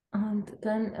 Und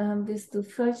dann wirst du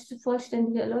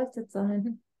vollständig erleuchtet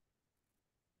sein.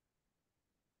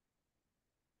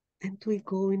 And we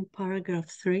go in paragraph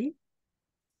 3.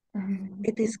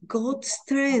 It is God's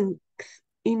strength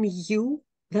in you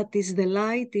that is the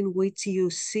light in which you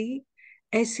see,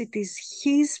 as it is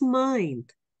His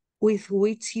mind with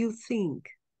which you think.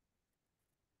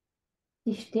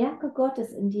 Die Stärke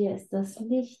Gottes in dir ist das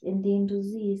Licht, in dem du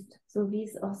siehst, so wie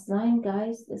es auch sein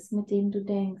Geist ist, mit dem du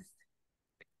denkst.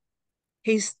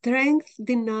 His strength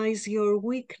denies your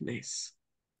weakness.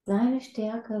 Seine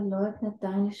Stärke leugnet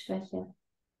deine Schwäche.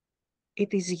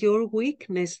 It is your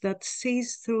weakness that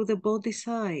sees through the body's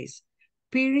eyes,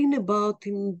 peering about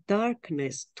in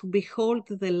darkness to behold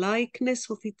the likeness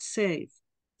of itself,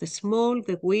 the small,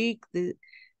 the weak,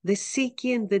 the sick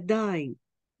and the dying,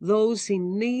 those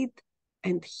in need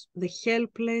and the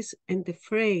helpless and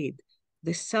afraid,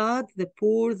 the sad, the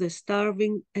poor, the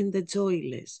starving and the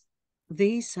joyless.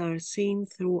 These are seen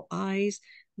through eyes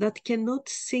that cannot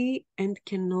see and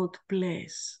cannot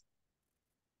bless.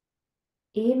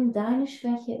 Eben deine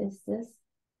Schwäche ist es,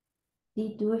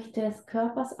 die durch des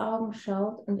Körpers Augen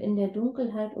schaut und in der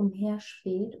Dunkelheit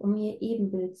umherspäht, um ihr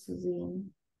Ebenbild zu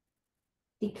sehen.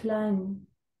 Die Kleinen,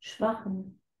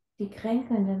 Schwachen, die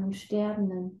Kränkelnden und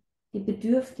Sterbenden, die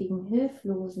Bedürftigen,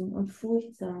 Hilflosen und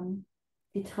Furchtsamen,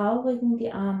 die Traurigen,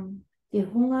 die Armen, die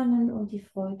Hungernden und die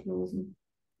Freudlosen.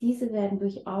 Diese werden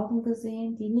durch Augen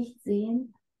gesehen, die nicht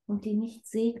sehen und die nicht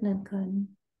segnen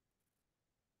können.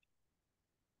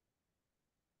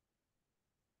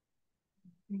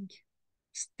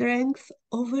 Strength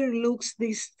overlooks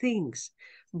these things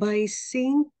by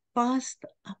seeing past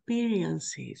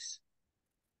appearances.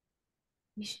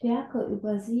 Die Stärke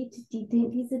übersieht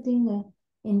diese Dinge,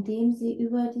 indem sie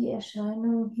über die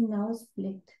Erscheinungen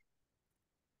hinausblickt.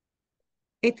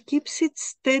 It keeps its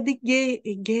steady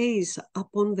gaze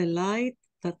upon the light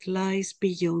that lies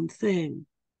beyond them.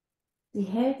 Sie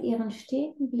hält ihren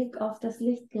steten Blick auf das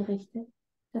Licht gerichtet,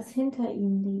 das hinter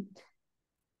ihnen liegt.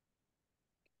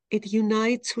 It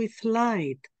unites with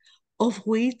light, of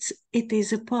which it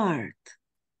is a part.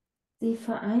 Sie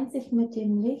vereint sich mit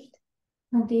dem Licht,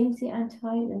 von dem sie ein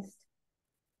Teil ist.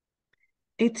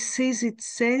 It sees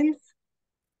itself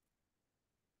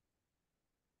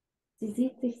Sie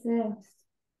sieht sich selbst.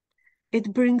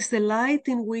 It brings the light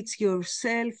in which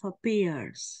yourself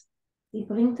appears. Sie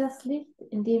bringt das Licht,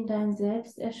 in dem dein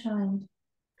Selbst erscheint.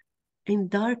 In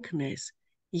darkness,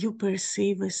 you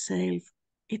perceive a self.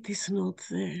 It is not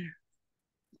there.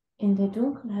 In der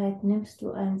Dunkelheit nimmst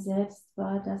du ein Selbst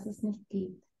wahr, das es nicht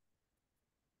gibt.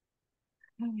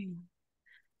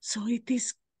 So it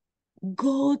is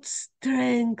God's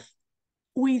strength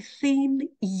within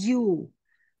you.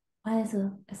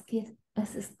 Also,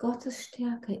 es ist Gottes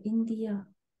Stärke in dir.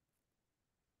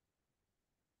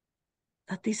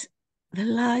 That is the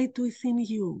light within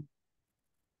you.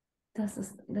 Das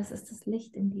ist das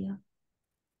Licht in dir.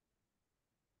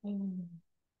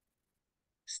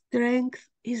 Strength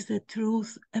is the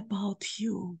truth about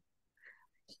you.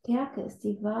 Stärke ist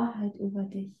die Wahrheit über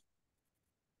dich.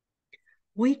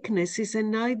 Weakness is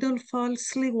an idol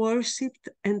falsely worshipped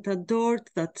and adored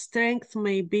that strength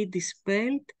may be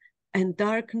dispelled and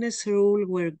darkness rule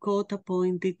where God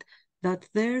appointed that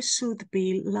there should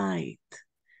be light.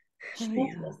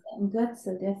 Schwäche ist ein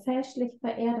Götze, der fälschlich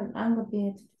verehrt und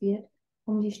angebetet wird,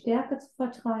 um die Stärke zu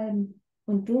vertreiben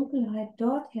und Dunkelheit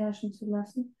dort herrschen zu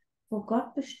lassen, wo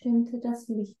Gott bestimmte, dass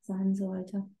Licht sein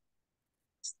sollte.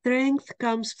 Strength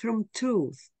comes from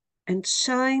truth and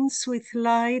shines with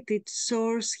light its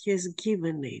source has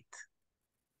given it.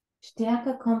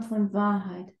 Stärke kommt von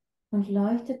Wahrheit und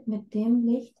leuchtet mit dem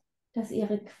Licht, das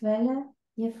ihre Quelle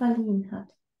ihr verliehen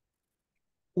hat.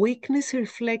 Weakness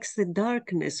reflects the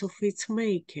darkness of its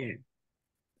maker.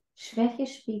 Schwäche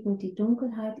spiegelt die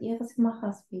Dunkelheit ihres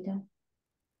Machers wider.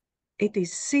 It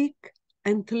is sick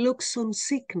and looks on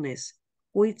sickness,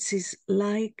 which is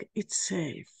like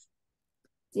itself.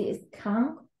 Sie ist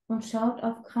krank und schaut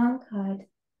auf Krankheit,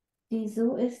 die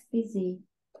so ist wie sie.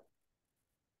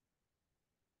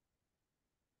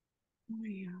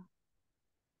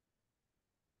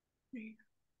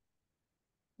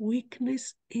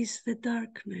 Weakness is the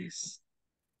darkness.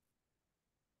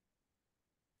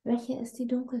 Schwäche ist die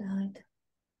Dunkelheit.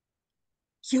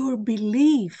 Your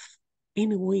belief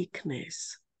in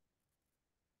weakness.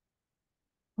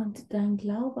 Und dein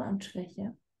Glaube an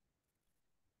Schwäche.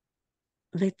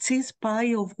 The cheese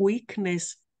pie of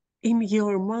weakness in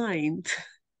your mind.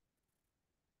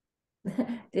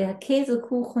 Der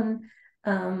Käsekuchen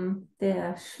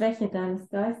der Schwäche deines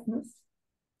Geistes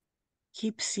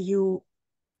Keeps you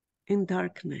in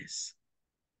darkness.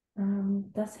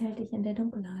 das hält dich in der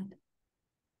Dunkelheit.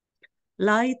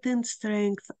 Light and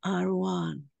strength are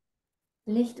one.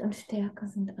 Licht und Stärke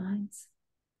sind eins.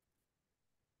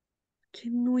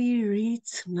 Can we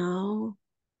reach now?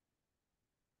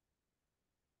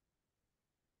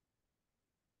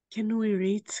 Can we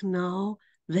reach now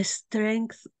the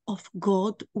strength of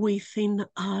God within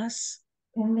us?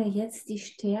 Können wir jetzt die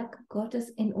Stärke Gottes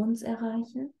in uns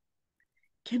erreichen?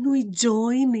 Can we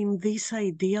join in this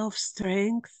idea of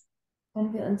strength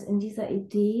Können wir uns in dieser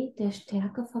Idee der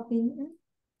Stärke verbinden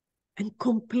and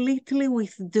completely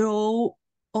withdraw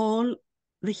all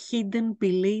the hidden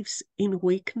beliefs in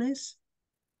weakness?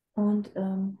 und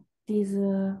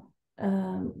diese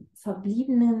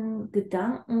verbliebenen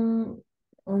Gedanken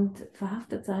und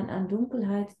verhaftet sein an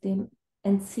Dunkelheit dem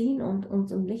entziehen und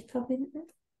uns im Licht verbinden?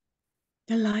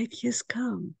 The light has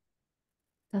come.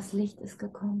 Das Licht ist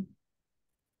gekommen.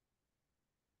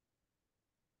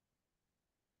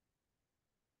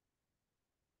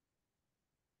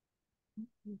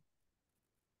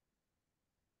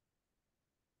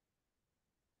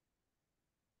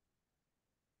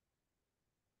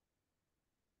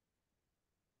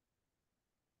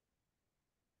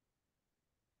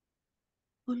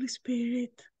 Holy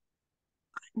Spirit,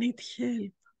 I need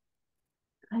help.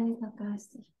 Heiliger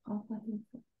Geist, ich brauche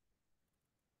Hilfe.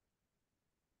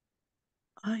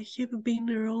 I have been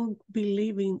wrong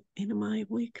believing in my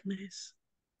weakness.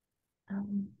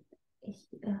 Ich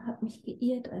habe mich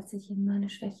geirrt, als ich in meine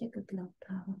Schwäche geglaubt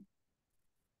habe.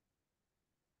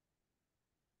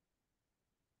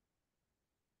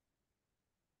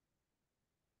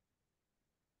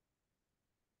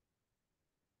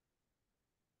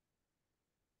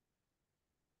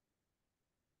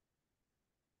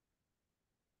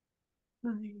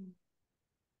 Nein.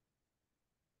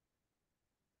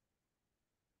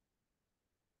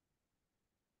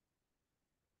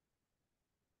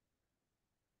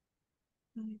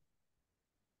 Nein.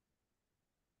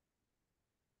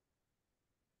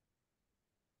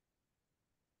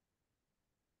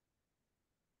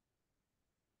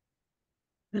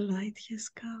 The light has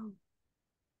come.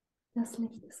 Das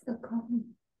Licht ist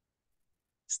gekommen.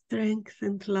 Strength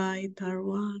and light are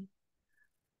one.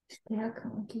 Stärke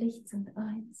und Licht sind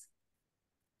eins.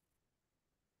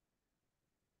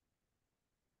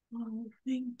 Oh,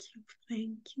 thank you,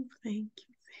 thank you, thank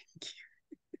you, thank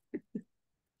you.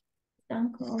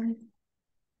 Danke euch.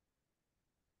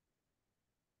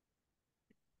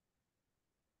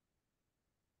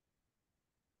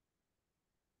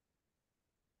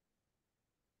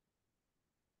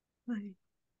 Bye.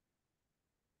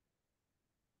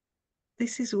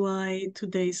 This is why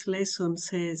today's lesson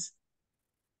says,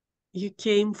 you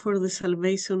came for the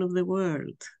salvation of the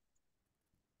world.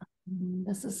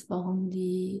 Das ist, warum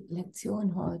die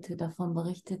Lektion heute davon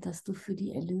berichtet, dass du für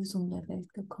die Erlösung der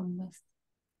Welt gekommen bist.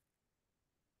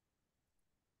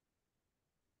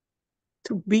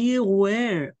 To be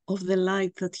aware of the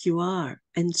light that you are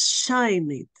and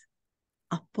shine it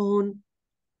upon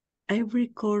every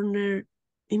corner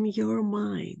in your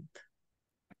mind.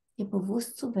 Dir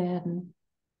bewusst zu werden,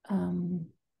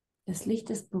 des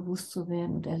Lichtes bewusst zu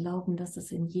werden und erlauben, dass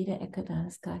es in jede Ecke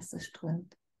deines Geistes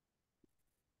strömt.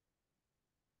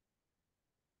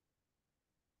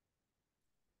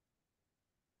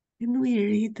 Can we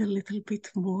read a little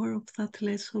bit more of that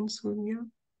lesson, Sonia?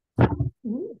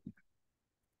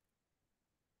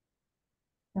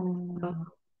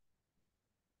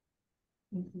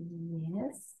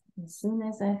 Yes, as soon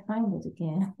as I find it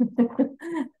again.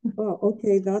 Oh,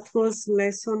 okay, that was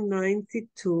lesson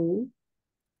 92.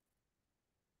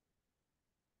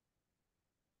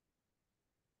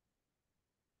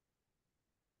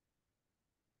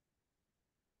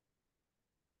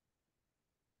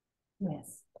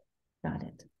 Yes, got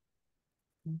it.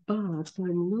 But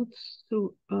I'm not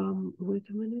so, wait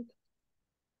a minute.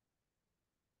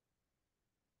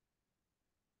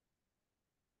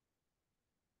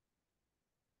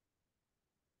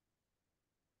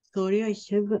 Sorry, I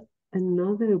have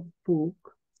another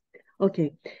book.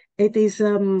 Okay, it is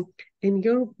in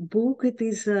your book, it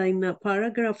is in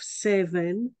paragraph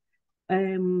 7,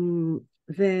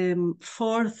 the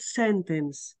fourth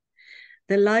sentence.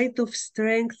 The light of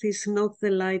strength is not the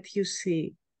light you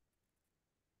see.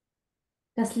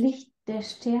 Das Licht der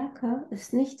Stärke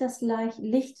ist nicht das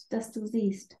Licht, das du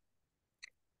siehst.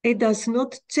 It does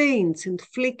not change and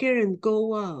flicker and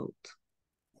go out.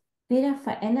 Weder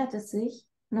verändert es sich,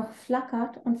 noch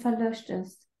flackert und verlöscht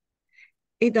es.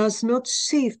 It does not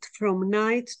shift from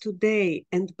night to day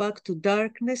and back to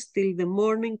darkness till the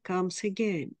morning comes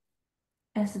again.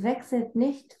 Es wechselt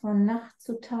nicht von Nacht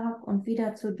zu Tag und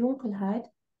wieder zur Dunkelheit,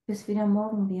 bis wieder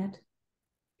Morgen wird.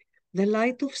 The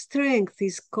light of strength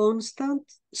is constant,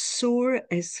 sure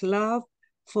as love,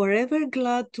 forever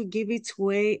glad to give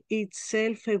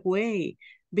itself away,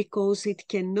 because it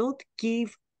cannot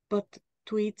give but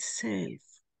to itself.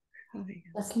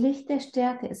 Das Licht der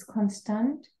Stärke ist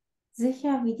konstant,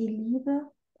 sicher wie die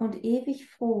Liebe und ewig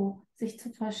froh, sich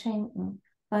zu verschenken,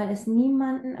 weil es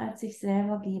niemanden als sich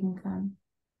selber geben kann.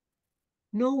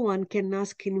 No one can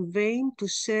ask in vain to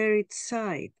share its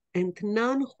sight, and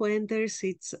none who enters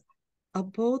its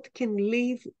abode can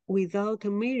live without a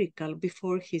miracle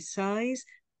before his eyes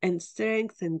and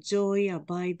strength and joy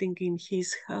abiding in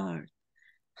his heart.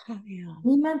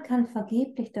 Niemand kann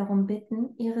vergeblich darum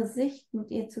bitten, ihre Sicht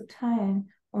mit ihr zu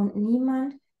teilen, und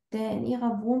niemand, der in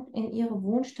ihre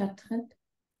Wohnstatt tritt,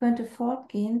 könnte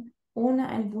fortgehen ohne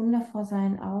ein Wunder vor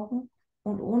seinen Augen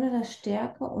und ohne das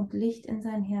Stärke und Licht in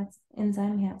seinem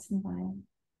Herzen weilen.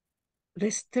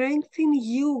 The strength in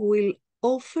you will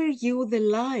offer you the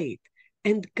light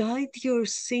and guide your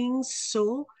sins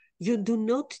so you do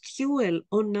not dwell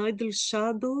on idle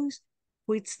shadows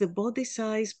which the body's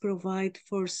eyes provide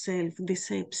for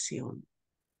self-deception.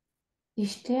 Die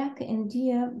Stärke in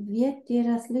dir wird dir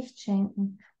das Licht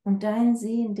schenken und dein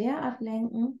Sehen derart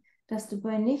lenken, dass du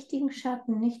bei nichtigen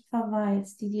Schatten nicht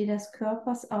verweilst, die dir des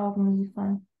Körpers Augen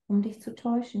liefern, um dich zu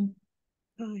täuschen.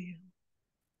 Oh, yeah.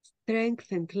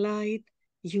 Strength and light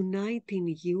unite in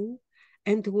you,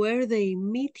 and where they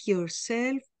meet,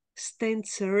 yourself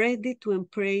stands ready to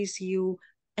embrace you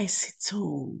as its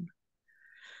own.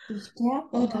 Die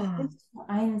Stärke und das Licht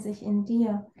vereinen sich in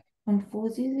dir, und wo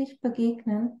sie sich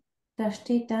begegnen, da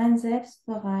steht dein Selbst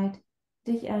bereit,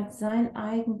 dich als sein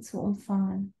eigen zu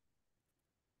umfangen.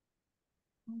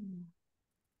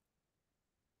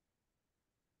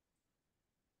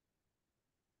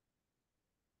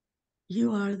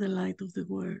 You are the light of the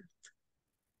world.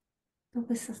 Du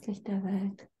bist das Licht der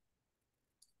Welt.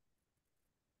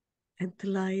 And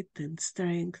light and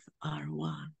strength are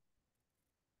one.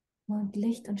 Und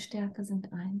Licht und Stärke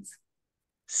sind eins.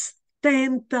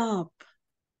 Stand up.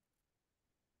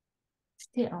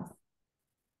 Steh auf.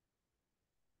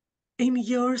 In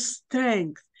your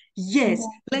strength. Yes,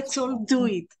 let's all do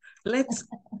it. Let's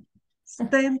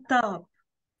stand up.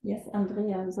 Yes,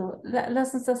 Andrea, so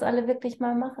lass uns das alle wirklich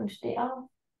mal machen. Steh auf.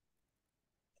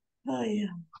 Oh, yeah.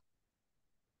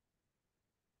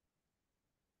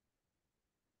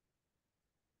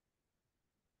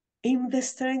 in the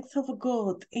strength of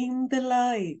God, in the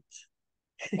light.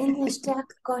 In der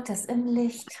Stärke Gottes, im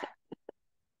Licht.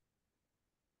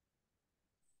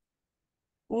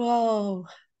 Wow.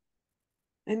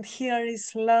 And here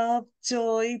is love,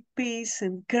 joy, peace,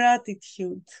 and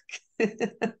gratitude.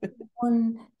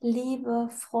 Und Liebe,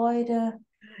 Freude,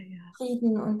 Yeah.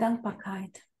 Frieden und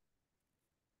Dankbarkeit.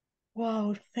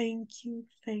 Wow, thank you,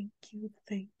 thank you,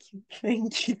 thank you,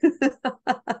 thank you.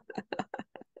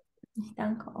 Ich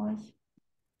danke euch.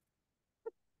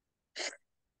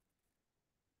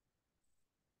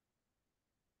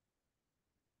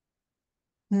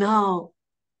 Now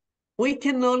we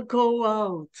can all go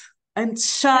out and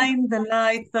shine the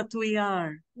light that we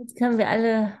are. Jetzt können wir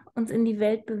alle uns in die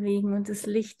Welt bewegen und das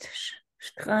Licht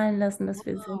strahlen lassen, das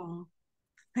wir sind. Wow.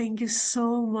 Thank you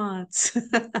so much.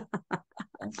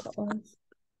 Danke euch.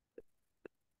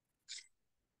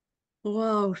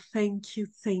 Wow, thank you,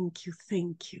 thank you,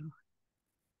 thank you.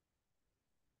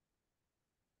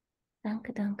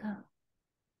 Danke, danke.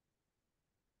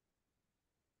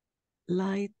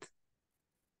 Light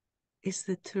is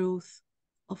the truth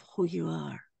of who you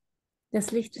are.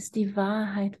 Das Licht ist die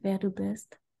Wahrheit, wer du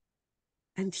bist.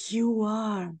 And you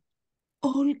are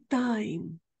all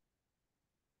time.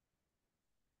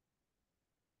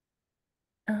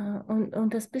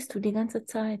 Und das bist du die ganze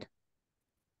Zeit.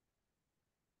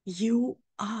 You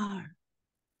are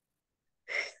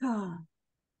God.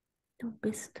 Du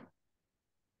bist.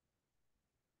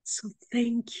 So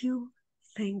thank you,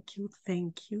 thank you,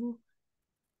 thank you.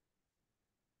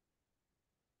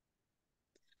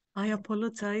 I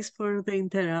apologize for the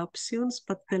interruptions,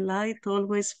 but the light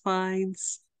always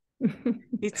finds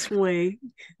its way.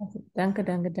 Also, danke,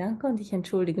 danke, danke. Und ich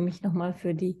entschuldige mich nochmal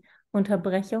für die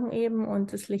Unterbrechung eben.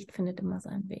 Und das Licht findet immer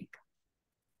seinen Weg.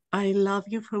 I love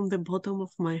you from the bottom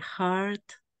of my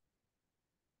heart.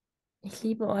 Ich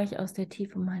liebe euch aus der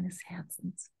Tiefe meines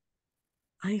Herzens.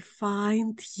 I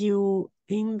find you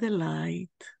in the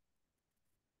light.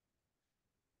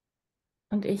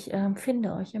 Und ich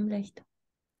finde euch im Licht.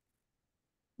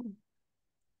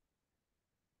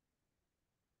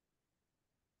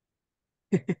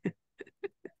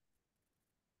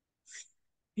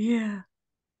 Yeah.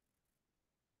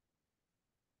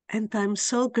 And I'm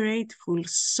so grateful,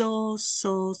 so,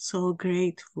 so, so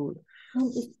grateful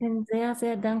Und ich bin sehr,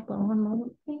 sehr dankbar.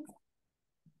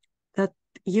 that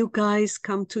you guys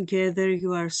come together.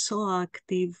 You are so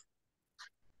active.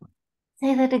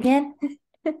 Say that again.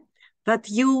 That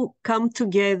you come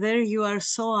together. You are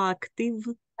so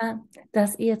active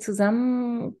Dass ihr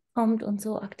zusammenkommt und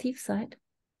so aktiv seid.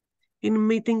 in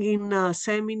meeting in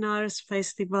seminars,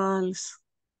 festivals.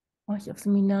 Euch auf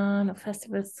Seminaren, auf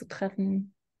Festivals zu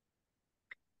treffen.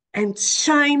 And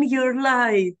shine your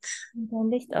light. Und dein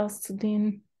Licht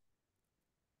auszudehnen.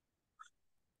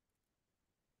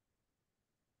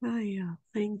 Oh yeah,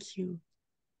 thank you.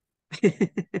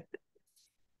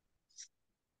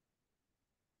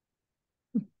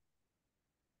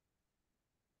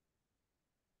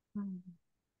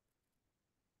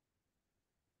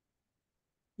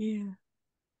 Yeah.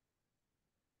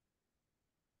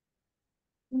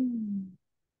 Mm.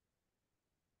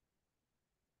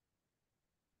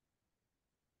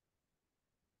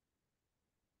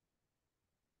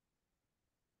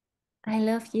 I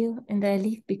love you and I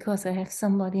leave because I have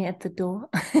somebody at the door.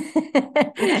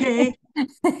 Okay.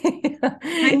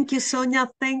 Thank you, Sonja.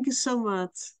 Thank you so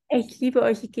much. Ich liebe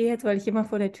euch, ich gehe jetzt, weil ich immer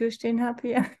vor der Tür stehen habe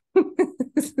hier.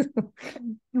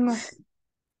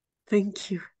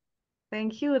 Thank you.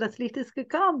 Thank you, das Licht ist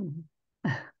gekommen.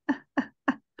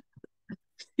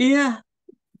 Yeah.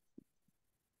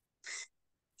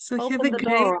 So Open the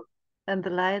door and the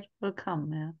light will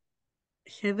come. Yeah.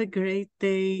 have a great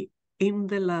day in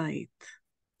the light.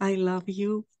 I love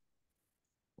you.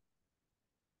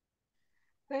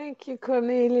 Thank you,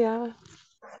 Kornilia.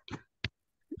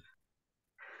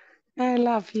 I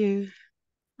love you.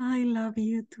 I love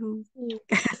you too.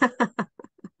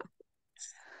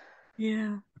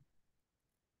 Yeah.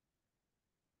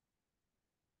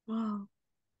 Wow.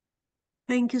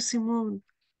 Thank you, Simone.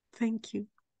 Thank you.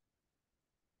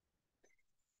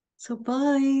 So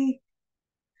bye.